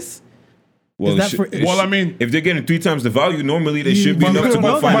another place? Well, I mean, if they're getting 3 times the value, normally they should be enough to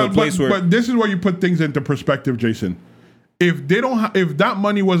go find a place where. But this is where you put things into perspective, Jason. If they don't, if that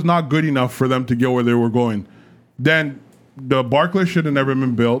money was not good enough for them to get where they were going, then the Barclays should have never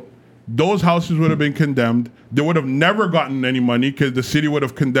been built. Those houses would have been condemned. They would have never gotten any money because the city would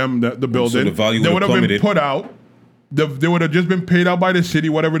have condemned the building. So the value they would have been put out. They would have just been paid out by the city,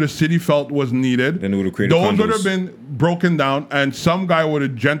 whatever the city felt was needed. Then it would have created Those condos. would have been broken down, and some guy would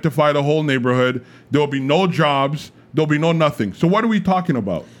have gentrified the whole neighborhood. There will be no jobs. There'll be no nothing. So what are we talking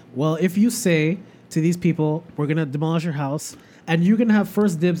about? Well, if you say to these people, we're going to demolish your house, and you're going to have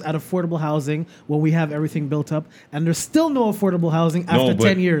first dibs at affordable housing when we have everything built up, and there's still no affordable housing after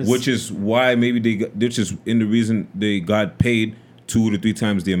 10 years. Which is why maybe which is in the reason they got paid 2 to 3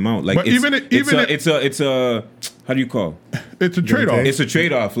 times the amount. Like, but it's a how do you call? It's a trade-off. It's a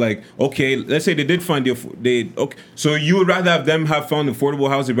trade-off. Like, okay, let's say they did find okay. So you would rather have them have found affordable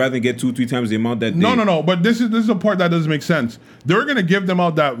housing rather than get 2-3 times the amount that. No. But this is a part that doesn't make sense. They're going to give them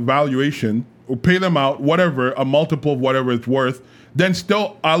out that valuation, or pay them out whatever, a multiple of whatever it's worth, then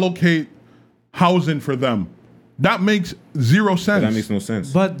still allocate housing for them. That makes zero sense. That makes no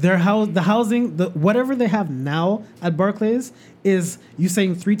sense. But the housing, whatever they have now at Barclays is, you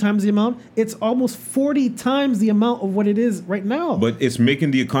saying 3 times the amount? It's almost 40 times the amount of what it is right now. But it's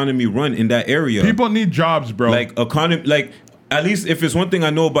making the economy run in that area. People need jobs, bro. Like at least if it's one thing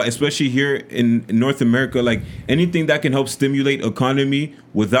I know about, especially here in North America, like anything that can help stimulate economy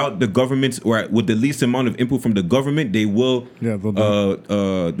without the government's, or with the least amount of input from the government, they will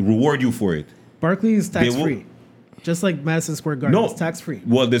reward you for it. Barclays is tax-free. Just like Madison Square Garden, it's tax-free.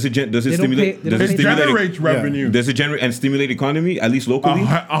 Well, does it stimulate? It generates revenue. Does it generate and stimulate economy, at least locally?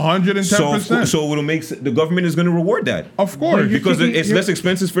 110%. So it'll make the government is going to reward that. Of course, because it's less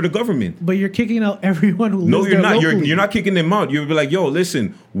expenses for the government. But you're kicking out everyone who No, lives you're there not. locally. You're not kicking them out. You'll be like, yo,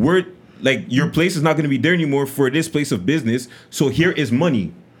 listen, we're like, your place is not going to be there anymore for this place of business. So here is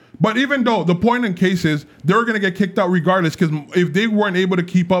money. But even though the point in case is they're going to get kicked out regardless, because if they weren't able to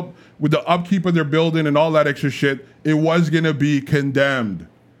keep up with the upkeep of their building and all that extra shit, it was going to be condemned.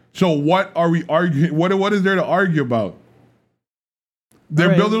 So what are we arguing? What is there to argue about?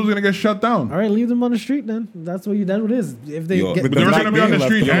 Their building was going to get shut down. All right, leave them on the street then. That's what it is. If they but they're going to be on the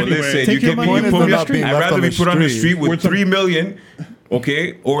street anyway. Listen, take your money and put on the street. I'd rather be put on the street with 3 million.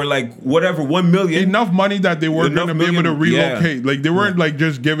 Okay, or like whatever, 1 million. Enough money that they weren't going to be able to relocate. Yeah. Like they weren't like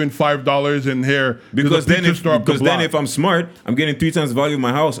just giving $5 in here. Because then if I'm smart, I'm getting 3 times the value of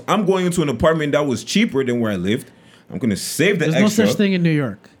my house. I'm going into an apartment that was cheaper than where I lived. I'm going to save the extra. There's no such thing in New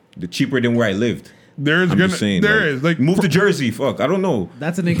York. The cheaper than where I lived. There is move to Jersey. Fuck, I don't know.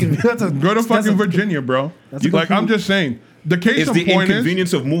 That's an inconvenience. Go to fucking Virginia, bro. I'm just saying. The case in point is, it's the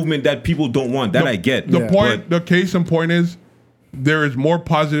inconvenience of movement that people don't want. That I get. The case in point is, there is more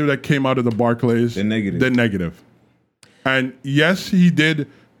positive that came out of the Barclays than negative. And yes, he did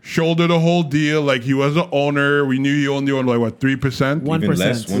shoulder the whole deal. Like, he was an owner. We knew he only owned 3%? 1%.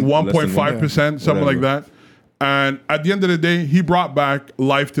 1.5%, something like that. And at the end of the day, he brought back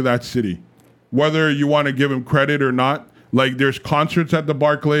life to that city. Whether you want to give him credit or not, like, there's concerts at the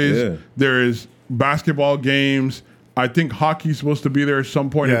Barclays. Yeah. There is basketball games. I think hockey's supposed to be there at some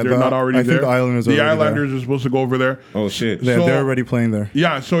point if they're not already there. I think the Islanders are supposed to go over there. Oh, shit. They're already playing there.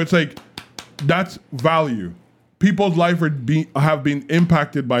 Yeah, so it's like, that's value. People's life have been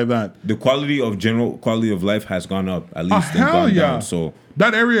impacted by that. The general quality of life has gone up, at least. Hell yeah. Down, so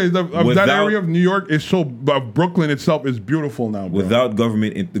that area of New York is Brooklyn itself is beautiful now, bro. Without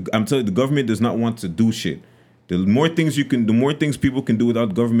government, I'm telling you, the government does not want to do shit. The more things people can do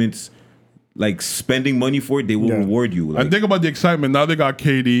without governments, like spending money for it, they will reward you. Like, and think about the excitement. Now they got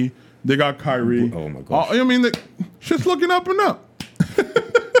KD, they got Kyrie. Oh my gosh. I mean, shit's looking up and up.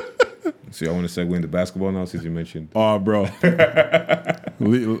 See, I want to segue into basketball now since you mentioned. Oh, bro.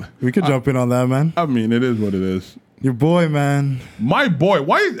 We could jump in on that, man. I mean, it is what it is. Your boy, man. My boy.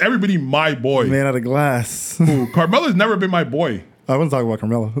 Why is everybody my boy? Made out of glass. Who? Carmelo's never been my boy. I wasn't talking about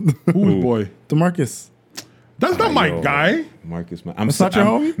Carmelo. Who's boy? DeMarcus. That's not my guy. Marcus, man. That's not your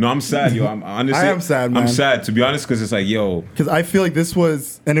homie? No, I'm sad, yo. I'm honestly, I am sad, man. I'm sad, to be honest, because it's like, yo. Because I feel like this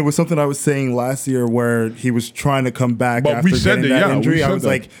was, and it was something I was saying last year where he was trying to come back But after we said getting that, that yeah, injury. we I said was that.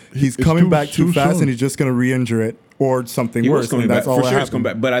 like, he's It's coming too- back too too fast soon. and he's just going to re-injure it or something He worse. was coming and back. that's all For that sure he's happened.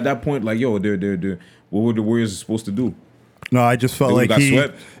 coming back. But at that point, like, yo, what were the Warriors supposed to do? No, I just felt They like got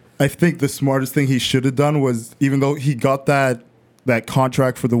swept. I think the smartest thing he should have done was, even though he got that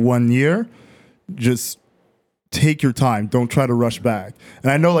contract for the 1 year, just take your time. Don't try to rush back. And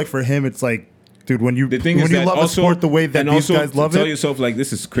I know, like, for him, it's like, dude, when you The thing is when you that love also, a sport the way that and these also guys love tell it, yourself, like,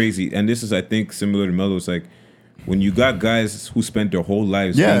 this is crazy. And this is, I think, similar to Melo. It's like, when you got guys who spent their whole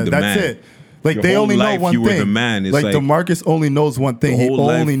lives yeah, being the that's man. it. Like, Your they whole only know life, one you thing. were the man. It's like like DeMarcus only knows one thing. He the whole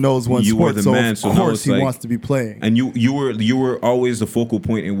only life, knows one you were sport. the So man. of So now course it's he like- wants to be playing. And you were always the focal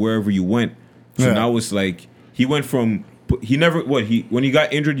point in wherever you went. So Yeah. now it's like he went from when he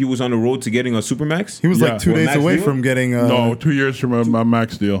got injured, he was on the road to getting a supermax. He was Yeah. like 2 Or days max away deal? from getting No, 2 years from a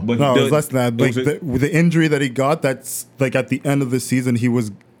max deal. But No, the- it was less than that. it Like was a- the injury that he got, that's like at the end of the season, he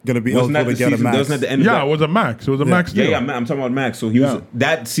was going to be wasn't eligible that to the get a season? max. Wasn't that the end? Yeah, of it that? was a max. It was a max Yeah, deal. yeah. I'm talking about max. So he Yeah. was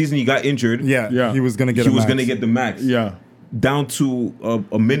that season he got injured. Yeah, he was going to get he a was max. going to get the max. Yeah. Down to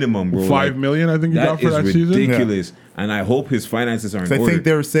a minimum, bro. $5 million, I think he got That for is that season. ridiculous. And I hope his finances are in I order. think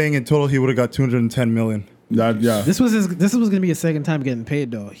they were saying in total he would have got 210 million. Yeah. This was going to be his second time getting paid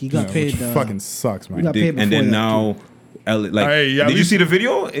though. He got paid. Which fucking sucks, man. he got paid and before then that, now, like, Hey, yeah, at did you least- see the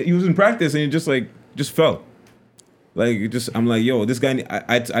video? He was in practice and he just fell. Like, I'm like, yo, this guy.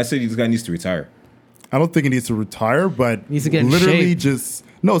 I said this guy needs to retire. I don't think he needs to retire, but Needs to get in literally shape. just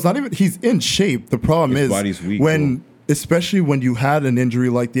no. It's not even. He's in shape. The problem His is body's weak, when, especially when you had an injury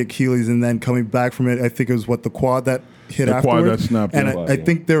like the Achilles, and then coming back from it. I think it was the quad that hit The quad afterwards. that snapped, and yeah. I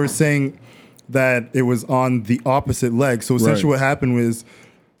think they were saying that it was on the opposite leg. So essentially, Right. what happened was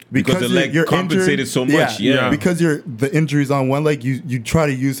Because the leg compensated so much, yeah. Because the injury's on one leg, you try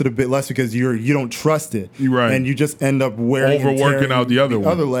to use it a bit less because you don't trust it, Right. and you just end up wearing and Overworking tearing out the other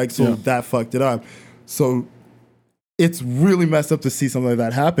one. other leg. So Yeah. that fucked it up. So it's really messed up to see something like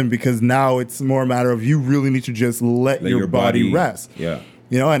that happen because now it's more a matter of you really need to just let your body rest. Yeah.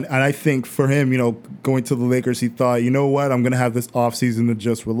 You know, and I think for him, going to the Lakers, he thought, you know what, I'm going to have this offseason to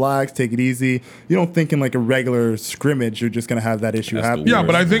just relax, take it easy. You don't think in like a regular scrimmage, you're just going to have that issue That's the happen. Yeah,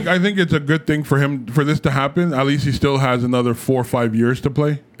 but I Worst, think it's a good thing for him for this to happen. At least he still has another 4 or 5 years to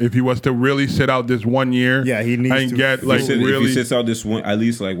play. If he was to really sit out this 1 year, Yeah, he needs and to get fully- like If he really. sits out this one, at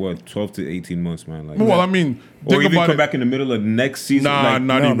least like 12 to 18 months, man. Like, Well, I mean, or think even about come it. back in the middle of next season. Nah, like,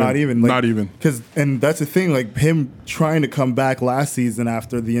 not No, even. not even. Not even. And that's the thing, like him trying to come back last season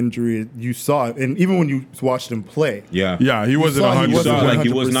after the injury, you saw it. And even when you watched him play, yeah, Yeah, he wasn't saw he 100%. You saw like he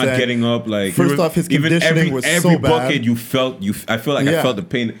was not 100%. getting up. Like First off, his even conditioning was every so bad. bucket you felt. I feel like I Yeah. felt the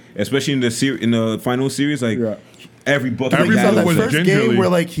pain, especially in the final series. Like Yeah. every bucket. Every he you had saw that was first gingerly. game where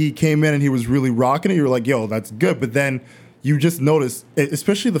like he came in and he was really rocking it. You were like, yo, that's good. But then you just noticed,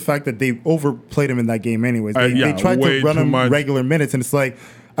 especially the fact that they overplayed him in that game anyways. They, Yeah, they tried way to run too him much. regular minutes. And it's like,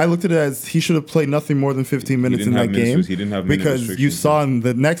 I looked at it as he should have played nothing more than 15 minutes in didn't that have minutes- game. he didn't have minute because you restrictions. saw in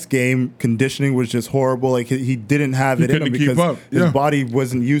the next game, conditioning was just horrible. Like he didn't have it in him couldn't keep because up. his Yeah. body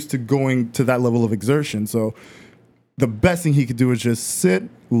wasn't used to going to that level of exertion. So the best thing he could do is just sit,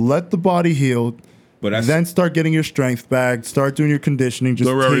 let the body heal, But that's- then start getting your strength back, start doing your conditioning. Just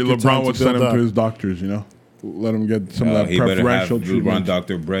Don't take worry, your time LeBron would to send build him up. to his doctors, Let him get some of that he better have preferential LeBron treatment.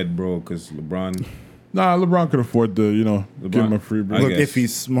 Dr. Bread, bro, because LeBron Nah, LeBron could afford to, give LeBron- him a free I break. Look, guess. if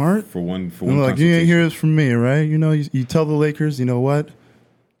he's smart, for one I'm like, you consultation. ain't hear this from me, right? You tell the Lakers, you know what?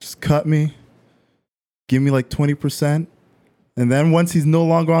 Just cut me. Give me like 20%. And then once he's no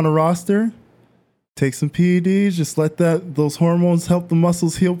longer on the roster, take some PEDs, just let those hormones help the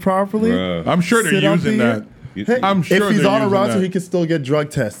muscles heal properly. Bruh. I'm sure they're Sit out using there. that. Hey, I'm sure if he's they're on a using roster, that. he can still get drug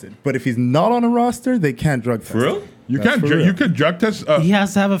tested. But if he's not on a roster, they can't drug test. For real? him. You That's can't. for real. You could drug test. He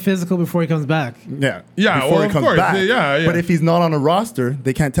has to have a physical before he comes back. Yeah. Yeah, Before well, he of comes course. back. Yeah. But if he's not on a roster,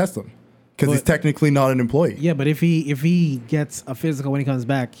 they can't test him because he's But- technically not an employee. Yeah, but if he gets a physical when he comes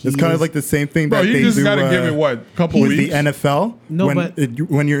back, It's kind of like the same thing Bro, that you they just do gotta give it couple with weeks. the NFL. No,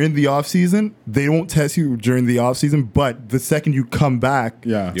 when you're in the off season, they won't test you during the off season. But the second you come back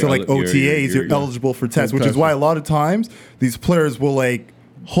Yeah. to You're like el- OTAs, you're- you're you're- eligible for tests, which tested. is why a lot of times these players will like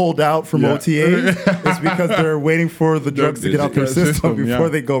hold out from Yeah. OTAs. It's because they're waiting for the drugs to get out their system before yeah.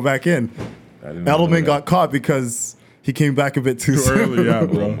 they go back in. I did not know Edelman that. got caught because he came back a bit too Too soon. early, yeah, Oh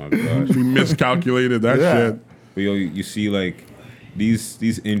bro. my gosh. We miscalculated that Yeah. shit. But yo, you see like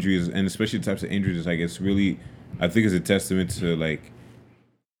these injuries, and especially the types of injuries, like it's really, I think it's a testament to like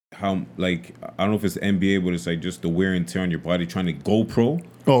how like I don't know if it's NBA, but it's like just the wear and tear on your body trying to go pro.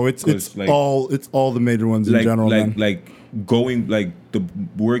 Oh, it's like, all the major ones in general, man. Like going like the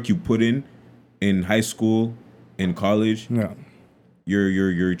work you put in high school, in college. Yeah.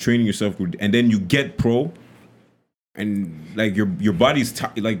 You're training yourself, and then you get pro, and like your body's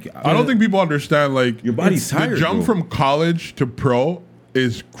like I don't think people understand like your body's tired. The jump bro. from college to pro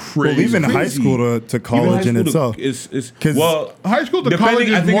is crazy. Well, even high school to college in itself. Well, high school to college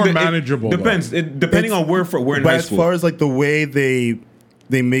is more manageable. Depends. Depending on where in but high as school. far as like the way they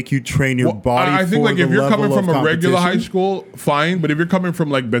make you train your body, I think for like the if you're coming level from of a regular high competition- school, fine. But if you're coming from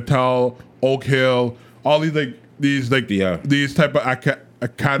like Bethel, Oak Hill, all these these type of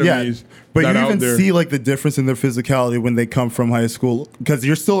academies, but that you out even there. see like the difference in their physicality when they come from high school, because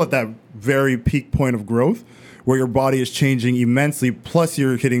you're still at that very peak point of growth where your body is changing immensely. Plus,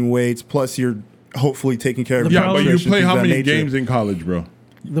 you're hitting weights. Plus, you're hopefully taking care of your but you nutrition, play things how of that many nature. games in college, bro?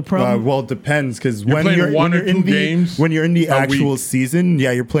 The problem. Well, it depends, because You're when playing you're one when or you're in two the games when you're in the a actual week. season,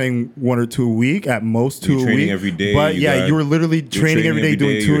 yeah, you're playing 1 or 2 a week at most, 2 You're a training week. every day, But you yeah, got- you were literally you're training every day,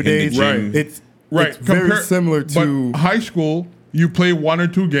 doing 2 you're a hitting days. the Right. gym. It's Right, very similar to but high school. You play 1 or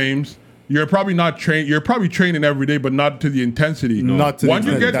 2 games. You're probably not trained. You're probably training every day, but not to the intensity. Not to the Once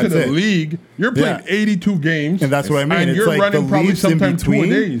you get intensity, to the that's it. league, you're playing Yeah. 82 games, And that's what I mean. And It's you're like running the probably leaps in sometimes 2 a between.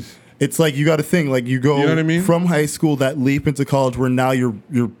 days. It's like you got to think like you go You know what I mean? from high school, that leap into college, where now you're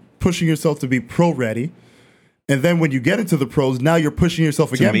pushing yourself to be pro ready. And then when you get into the pros, now you're pushing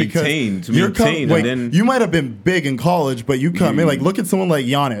yourself again maintain, because to you're maintain, like, and then- you might have been big in college, but you come in like look at someone like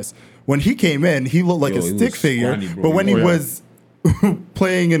Giannis. When he came in, he looked like Yo, a he stick was figure. scrawny, bro. But when he Oh, yeah. was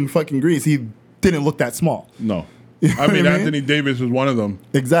playing in fucking Greece, he didn't look that small. No. You know I what mean, I mean? Anthony Davis was one of them.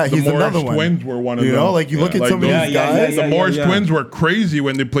 Exactly. The He's Morris another one. twins were one of them. You know, like you look at Like some of those- these guys. The Morris twins were crazy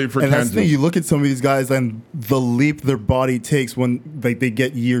when they played for And that's Kansas. the thing. You look at some of these guys and the leap their body takes when they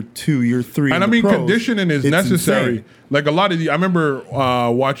get year 2, year 3. And I in the mean, pros. conditioning is It's necessary. insane. Like a lot of I remember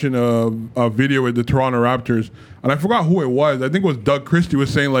watching a video with the Toronto Raptors, and I forgot who it was. I think it was Doug Christie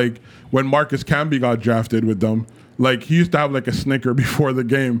was saying like when Marcus Camby got drafted with them, like he used to have like a Snicker before the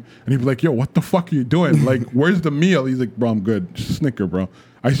game, and he'd be like, "Yo, what the fuck are you doing? Like, where's the meal?" He's like, "Bro, I'm good. Just a Snicker, bro.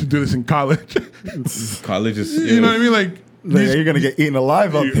 I used to do this in college." College is You know what I mean? Like, Like, you're gonna get eaten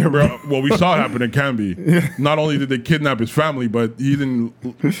alive out there, bro. Well, we saw it happen in Canby. Not only did they kidnap his family, but he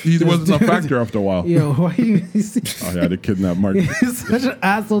wasn't a factor after a while. Yo, why you? Oh yeah, they kidnapped Mark. You're such an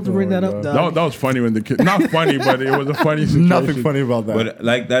asshole to bring that up, dog. That was funny when the kid. Not funny, but it was a funny situation. Nothing funny about that. But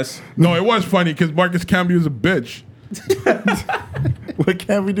like that's No, it was funny because Marcus Camby was a bitch. What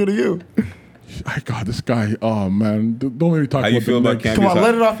can we do to you? God, this guy. Oh man, don't let me talk how about you feel the about Knicks. Camby. Come on,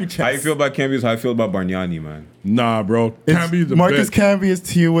 let it off your chest. How you feel about Camby is how I feel about Bargnani, man. Nah, bro. It's- Camby's a Marcus bitch. Camby is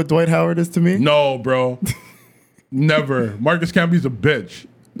to you what Dwight Howard is to me. No, bro. Never. Marcus Camby's a bitch.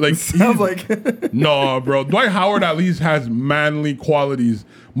 Like Sounds like no, bro. Dwight Howard at least has manly qualities.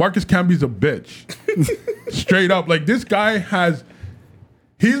 Marcus Camby's a bitch. Straight up. Like this guy has.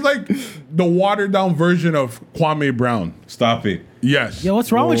 He's like the watered down version of Kwame Brown. Stop it. Yes. Yo,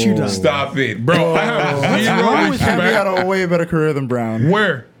 what's wrong with you, dog? Stop it, Bro, I have wrong zero with you? Camby had respect. a way better career than Brown.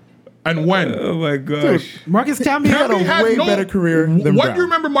 Where and when? Oh my gosh. Marcus Camby had a way better career than What Brown. do you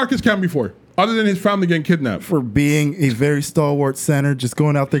remember Marcus Camby for? Other than his family getting kidnapped. For being a very stalwart center, just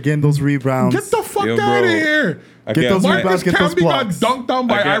going out there getting those rebounds. Get the fuck Yo, out of bro. here. I Get can't- those Marcus rebounds, get those Camby got blocks. dunked on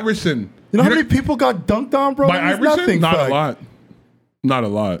by I can't- Iverson. You know how many people got dunked on, bro? By That means Iverson? nothing, Not fuck. a lot. Not a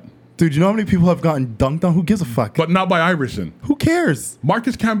lot. Dude, you know how many people have gotten dunked on? Who gives a fuck? But not by Iverson. Who cares?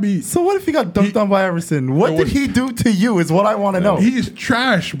 Marcus Camby, So what if he got dunked on by Iverson? What It did was- he do to you is what I want to know. he's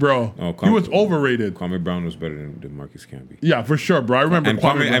trash, bro. Oh, He was overrated. Kwame Brown was better than Marcus Camby. Yeah, for sure, bro. I remember And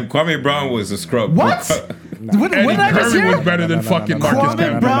Kwame Brown. Kwame Brown was a scrub. What? What Eddie did I just Curry hear? was better than fucking Marcus Kwame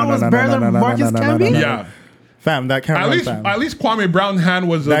Camby. Brown was better than Marcus Camby? Yeah. Fam, that can't At run, least, fam. at least Kwame Brown's hand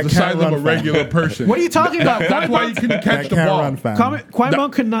was That the can't size of run, a fam. regular person. What are you talking about? That's why he couldn't catch That the can't ball. run, fam. Kwame Brown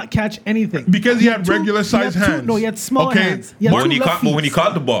could not catch anything. Because he had two- regular size he had two- hands. No, he had small Okay, hands. He had But two when he left caught, but when he feet.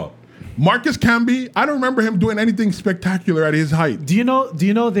 caught the ball, Marcus Camby, I don't remember him doing anything spectacular at his height. Do you know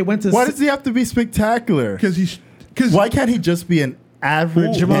they went to Why does he have to be spectacular? Because Why can't he just be an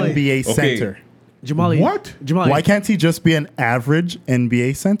average Jamali. NBA Okay. center? Jamali? What? Jamali. Why can't he just be an average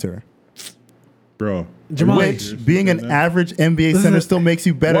NBA center? bro. Jamali. Which being an average NBA Listen center to- still makes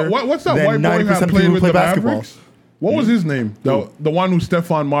you better What's that than white boy 90% that of played people who with play the basketball. Mavericks? What was his name? The one who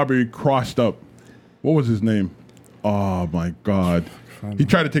Stephon Marbury crossed up. What was his name? Oh my God. He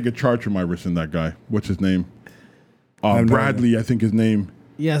tried to take a charge from Iverson, that guy. What's his name? no Bradley, I think his name.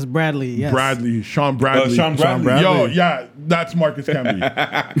 Yes, Bradley. Yes. Bradley. Sean Bradley. Sean Bradley. Yo, yeah, that's Marcus Camby.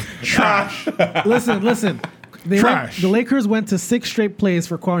 Trash. Listen. Trash. The Lakers went to 6 straight plays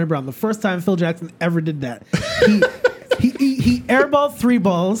for Kwame Brown. The first time Phil Jackson ever did that. He airballed 3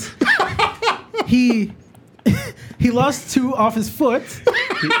 balls. He lost 2 off his foot.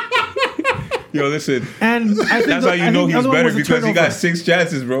 Yo, listen. And I think That's how you know he's better because he got 6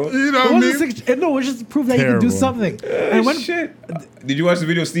 chances, bro. You know what I mean? No, it was just to prove that he can do something. And when Shit. Did you watch the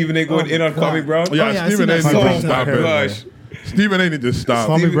video of Stephen A. going in on Kwame Brown? Yeah, yeah, I Stephen seen A. that. needs Oh to my stop it. gosh. Stephen A. needs to stop.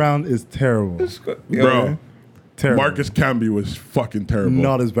 Kwame Brown is terrible. Bro, Terrible. Marcus Camby was fucking terrible.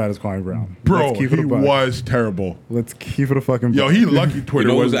 Not as bad as Kwame Brown. Bro, Let's keep it he a buck. was terrible. Let's keep it a fucking Yo, buck. he lucky You Twitter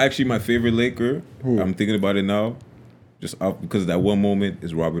know who's was actually my favorite Laker? Who? I'm thinking about it now. Just because of that one moment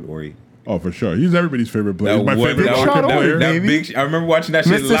is Robert Horry. Oh, for sure. He's everybody's favorite player. He's my one- favorite Big Laker shot player. over, baby. I remember watching that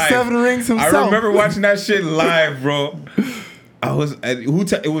shit Mr. live. 7 Rings himself. I remember watching that shit live, bro. I was it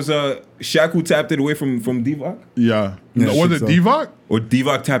was Shaq who tapped it away from Divac, Yeah. Yeah, No, I was think it so. Divac? or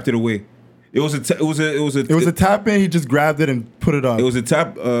Divac tapped it away. It was a tap in. He just grabbed it and put it up. It was a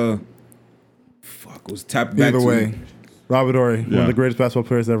tap. It was tapped back. Either to way, Robert Horry, one Yeah. of the greatest basketball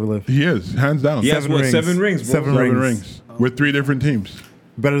players to ever live. He is, hands down. He has 7 what, rings. 7 rings, bro. 7 7 rings. rings with 3 different teams.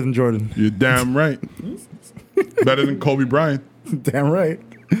 Better than Jordan. You're damn right. Better than Kobe Bryant. Damn right.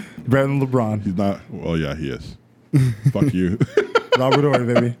 Better than LeBron. He's not. Well, yeah, he is. Fuck you. Robert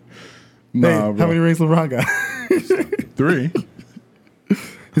Horry, baby. Nah, Hey, bro. how many rings LeBron got? 3.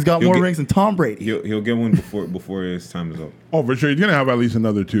 He's got He'll more get- rings than Tom Brady. He'll get one before his time is up. Oh, for sure. He's gonna have at least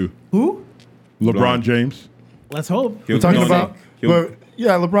another 2. who? LeBron James. Let's hope. He'll- We're talking no, no. about. But,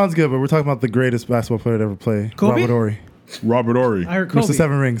 yeah, LeBron's good, but we're talking about the greatest basketball player to ever play. Kobe? Robert Horry. Robert Horry. I heard Kobe. Mr.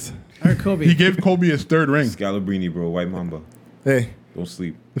 7 Rings. I heard Kobe. He gave Kobe his 3rd ring. Scalabrini, bro. White Mamba. Hey, Don't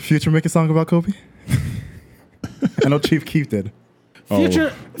sleep. the Future make a song about Kobe? I know Chief Keef did.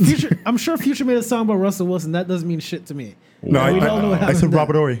 Future. I'm sure Future made a song about Russell Wilson. That doesn't mean shit to me. No, We don't know what I happened said to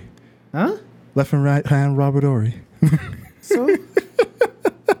Robert that. Horry. Huh? Left and right hand Robert Horry. So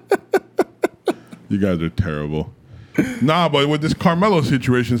You guys are terrible. Nah, but with this Carmelo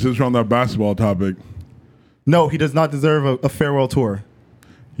situation, since we're on that basketball topic, No, he does not deserve a farewell tour.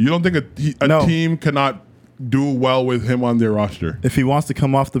 you don't think a No. team cannot do well with him on their roster? If he wants to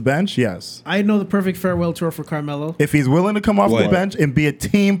come off the bench, yes. I know the perfect farewell tour for Carmelo. If he's willing to come off the What? bench and be a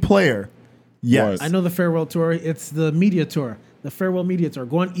team player, yes. What? I know the farewell tour. It's the media tour, the farewell media tour.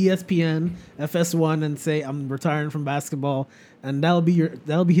 Go on ESPN, FS1, and say I'm retiring from basketball, and that'll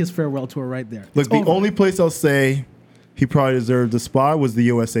be his farewell tour right there. Look, It's the over. only place I'll say he probably deserved a spot was the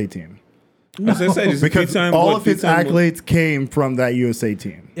USA team. As I said, it's Because peak time, all what, of his peak time, what? accolades came from that USA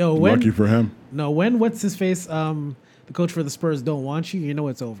team. Yo, Lucky for him. when what's his face? The coach for the Spurs don't want you. You know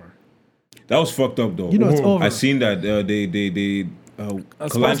it's over. That was fucked up though. You know it's over. I seen that they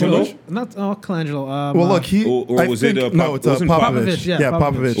Sponsor Colangelo. coach? Not Colangelo. Well, look, he. Or I was it, think- Pop- no, it's wasn't Popovich. Popovich, yeah, Yeah,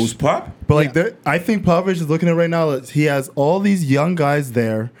 Popovich. Popovich. It was Pop. But like, Yeah. I think Popovich is looking at it right now. He has all these young guys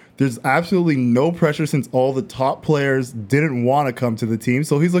there. There's absolutely no pressure since all the top players didn't want to come to the team.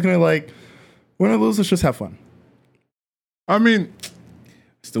 So he's looking at it like, win or lose, let's just have fun. I mean,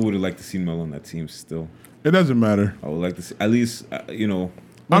 Still would have liked to see Melo on that team. Still, it doesn't matter. I would like to see at least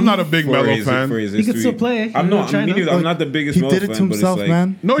I'm not a big for Melo his, fan. for his He could history. still play. I'm You know, not. China. I'm Look, not the biggest he Melo did it fan, to but himself, it's like,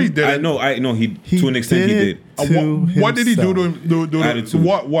 man. No, he didn't. I know. He to an extent he did. What did he do to him? Attitude.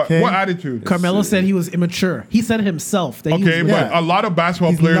 What Okay. attitude? Carmelo said he was immature. He said himself that he Okay, was but Yeah. a lot of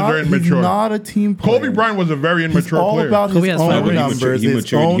basketball He's players not, are immature. He's not a team player. Kobe Bryant was a very He's immature all player. about Kobe his has own five rings. numbers, He his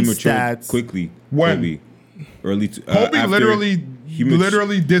matured. own He matured stats. quickly. When? Kobe, early. Kobe after literally he mat-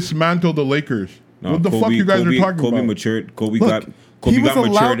 literally dismantled the Lakers. No, What the fuck Kobe- you guys Kobe- are talking Kobe about? matured. Kobe Look, got. Kobe he was got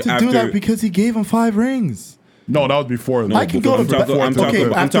allowed matured to after. do that because he gave him 5 rings. No, that was before. No, I can go I'm to talking, the- I'm talking okay,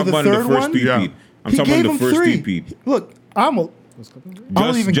 about, I'm after talking the about in the third first one? three-peat. Yeah. I'm He talking gave about him the first 3. three-peat. Look, I'll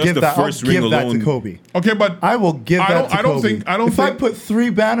even Just give the that. I'll first ring give that alone. to Kobe. Okay, but I will give I that don't- to I don't Kobe. think- I don't if I think- put 3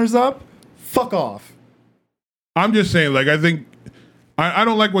 banners up, fuck off. I'm just saying, like, I think I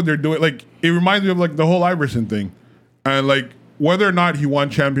don't like what they're doing. Like, it reminds me of like the whole Iverson thing, and like whether or not he won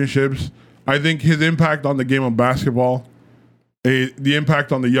championships, I think his impact on the game of basketball, the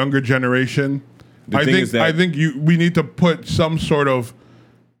impact on the younger generation. I thing think is that- we need to put some sort of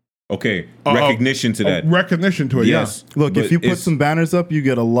Okay, recognition to that. recognition to it. Yes. Look, But if you put it's- some banners up, you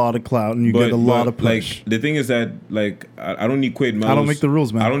get a lot of clout and you get a lot of like push. the thing is that like I don't need Quaid Melo's. I don't make the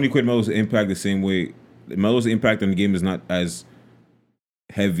rules, man. I don't need Quaid Melo's impact the same way. Melo's impact on the game is not as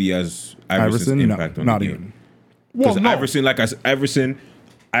heavy as Iverson's Iverson, no, impact on not the even. game. Well, Because no.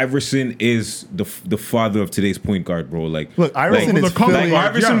 Iverson is the father of today's point guard, bro. Like Look, Iverson Like, is the comeback Philly. guard,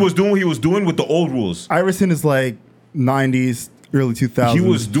 Iverson yeah. was doing what he was doing with the old rules. Iverson is like 90s, early 2000s. He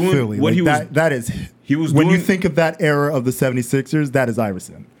was doing Philly. what Like he was- that is he was when you doing- think of that era of the 76ers, that is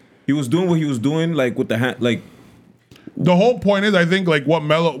Iverson. He was doing what he was doing, like with the hand, like. The whole point is, I think, like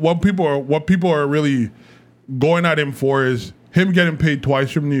what people are really going at him for is him getting paid twice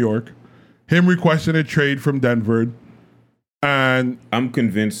from New York, him requesting a trade from Denver, and I'm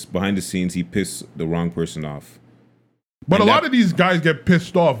convinced behind the scenes he pissed the wrong person off. But a lot of these guys get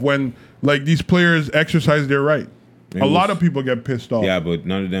pissed off when like these players exercise their right. A lot of people get pissed off. Yeah, but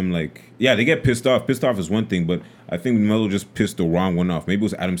none of them they get pissed off. Pissed off is one thing, but I think Melo just pissed the wrong one off. Maybe it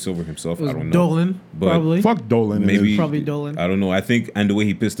was Adam Silver himself. It was I don't know. Dolan, But probably. Fuck Dolan. Maybe Probably Dolan. I don't know. I think, and the way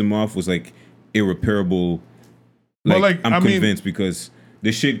he pissed him off was like irreparable. But, like, I'm I mean- convinced because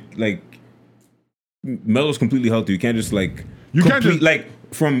this shit, like, Melo's completely healthy. You can't just like can't just- like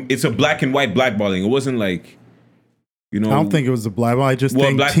from it's a black and white blackballing. It wasn't like, you know. I don't think it was a blackball. I just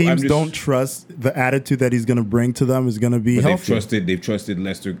think teams don't trust the attitude that he's going to bring to them is going to be But healthy. they've trusted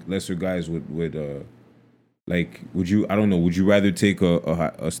lesser guys with like, would you, I don't know, would you rather take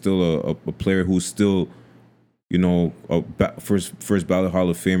a player who's still, you know, first ballot Hall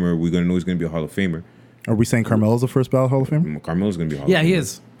of Famer? We're gonna know he's gonna be a Hall of Famer. Are we saying Carmelo's a first ballot Hall of Famer? Carmelo's gonna be a Hall of Famer. Yeah, he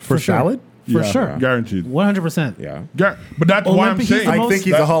is. For First sure. ballot? For Yeah, sure. guaranteed. 100%. Yeah. But that's why I'm Olympic- saying. I think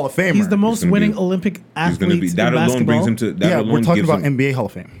he's a Hall of Famer. He's the most gonna winning be- Olympic He's athlete gonna be, that in alone basketball. brings him to that Yeah, alone we're talking gives about him, NBA Hall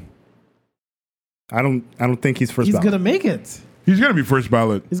of Fame. I don't think he's first He's ballot. going to make it. He's gonna be first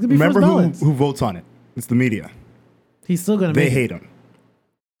ballot. He's going to be Remember first ballot. who votes on it? It's the media. He's still going to They make it. hate him.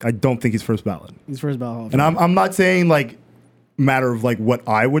 I don't think he's first ballot. He's first ballot Hall of And Fame. I'm not saying like matter of like what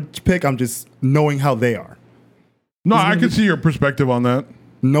I would pick. I'm just knowing how they are. No, I can see your perspective on that.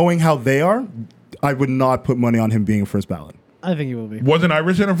 Knowing how they are, I would not put money on him being first ballot. I think he will be. Wasn't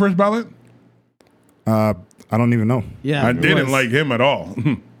Iverson a first ballot? I don't even know. Yeah. I he didn't was. like him at all.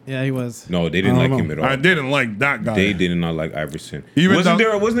 Yeah, he was. No, they didn't I like don't him know. at all. I didn't like that guy. They did not like Iverson. Even wasn't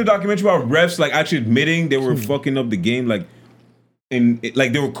though- there a documentary about refs like actually admitting they were fucking up the game, like,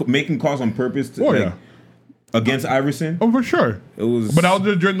 like they were making calls on purpose to, yeah. against Iverson? Oh, for sure. It was, But I was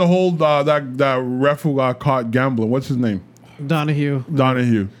just during the whole that ref who got caught gambling. What's his name? Donahue.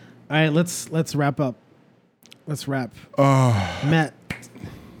 Donahue. All right, let's wrap up. Let's wrap. Matt,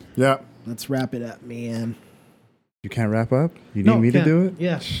 Yeah. let's wrap it up, man. You can't wrap up? You need me to can't. do it?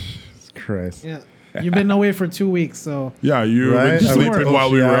 Yeah, Christ. yeah. You've been away for 2 weeks, so Yeah, you've Right? been I went sleeping to while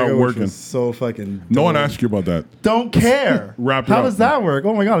we were Oceaga, out which working. was so fucking No one dope. asked you about that. Don't care. Wrap it How up. does that work?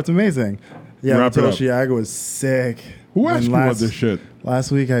 Oh my god, it's amazing. Yeah, Wrap it up. Oceaga was sick. Who And asked you about this shit?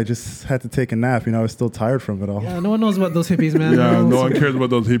 Last week I just had to take a nap. You know, I was still tired from it all. yeah, no one knows about those hippies, man. Yeah, no one cares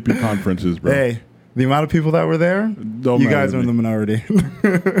about those hippie conferences, bro. Hey, the amount of people that were there, Don't you matter guys to are in me. the minority. I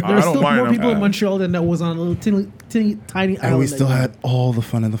There's don't still mind more them. people in Montreal than that was on a little tiny island. and we still that had all the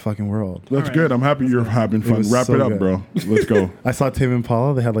fun in the fucking world. That's good. I'm happy you're having fun. was Wrap so it up, good. bro. Let's go. I saw Tame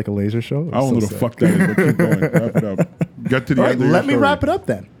Impala. They had like a laser show. I don't know who the fuck that is, but keep going. Wrap it up. Get to the All right, end of your let me story. wrap it up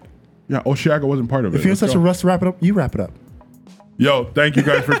then. Yeah, Oceaga wasn't part of it. If you're in Let's such go. a rush to wrap it up, you wrap it up. Yo, thank you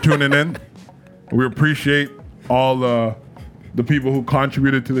guys for tuning in. We appreciate all the people who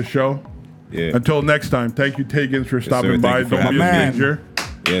contributed to the show. yeah. Until next time, thank you, Tagans, for stopping sir. by. Thank you for Don't be a having me. stranger.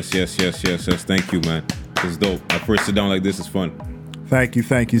 Yes. Thank you, man. It's dope. My first sit down like this is fun. Thank you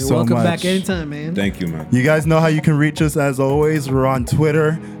You're so welcome much. back anytime, man. Thank you, man. You guys know how you can reach us as always. We're on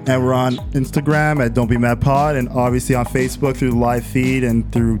Twitter and we're on Instagram at Don't Be Mad Pod, and obviously on Facebook through the live feed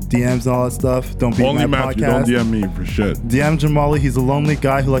and through DMs and all that stuff. Don't Be Only Mad Matthew, don't Podcast. DM me for shit. DM Jamali. He's a lonely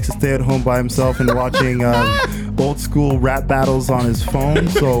guy who likes to stay at home by himself and watching old school rap battles on his phone.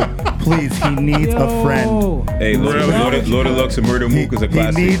 So please, he needs a friend. Hey, Lord of Lux and Murder Mook is a He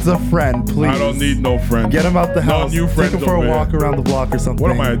classic. needs a friend, please. I don't need no friends. Get him out the No house. new Take friends him for a over walk here. around the block or something.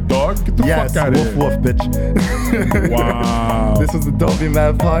 What am I, a dog? Get the Yes, fuck out of woof here. woof, bitch. Wow. This was the Don't Be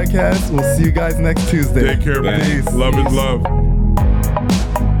Mad Podcast. We'll see you guys next Tuesday. Take care, man. Peace. Love is love.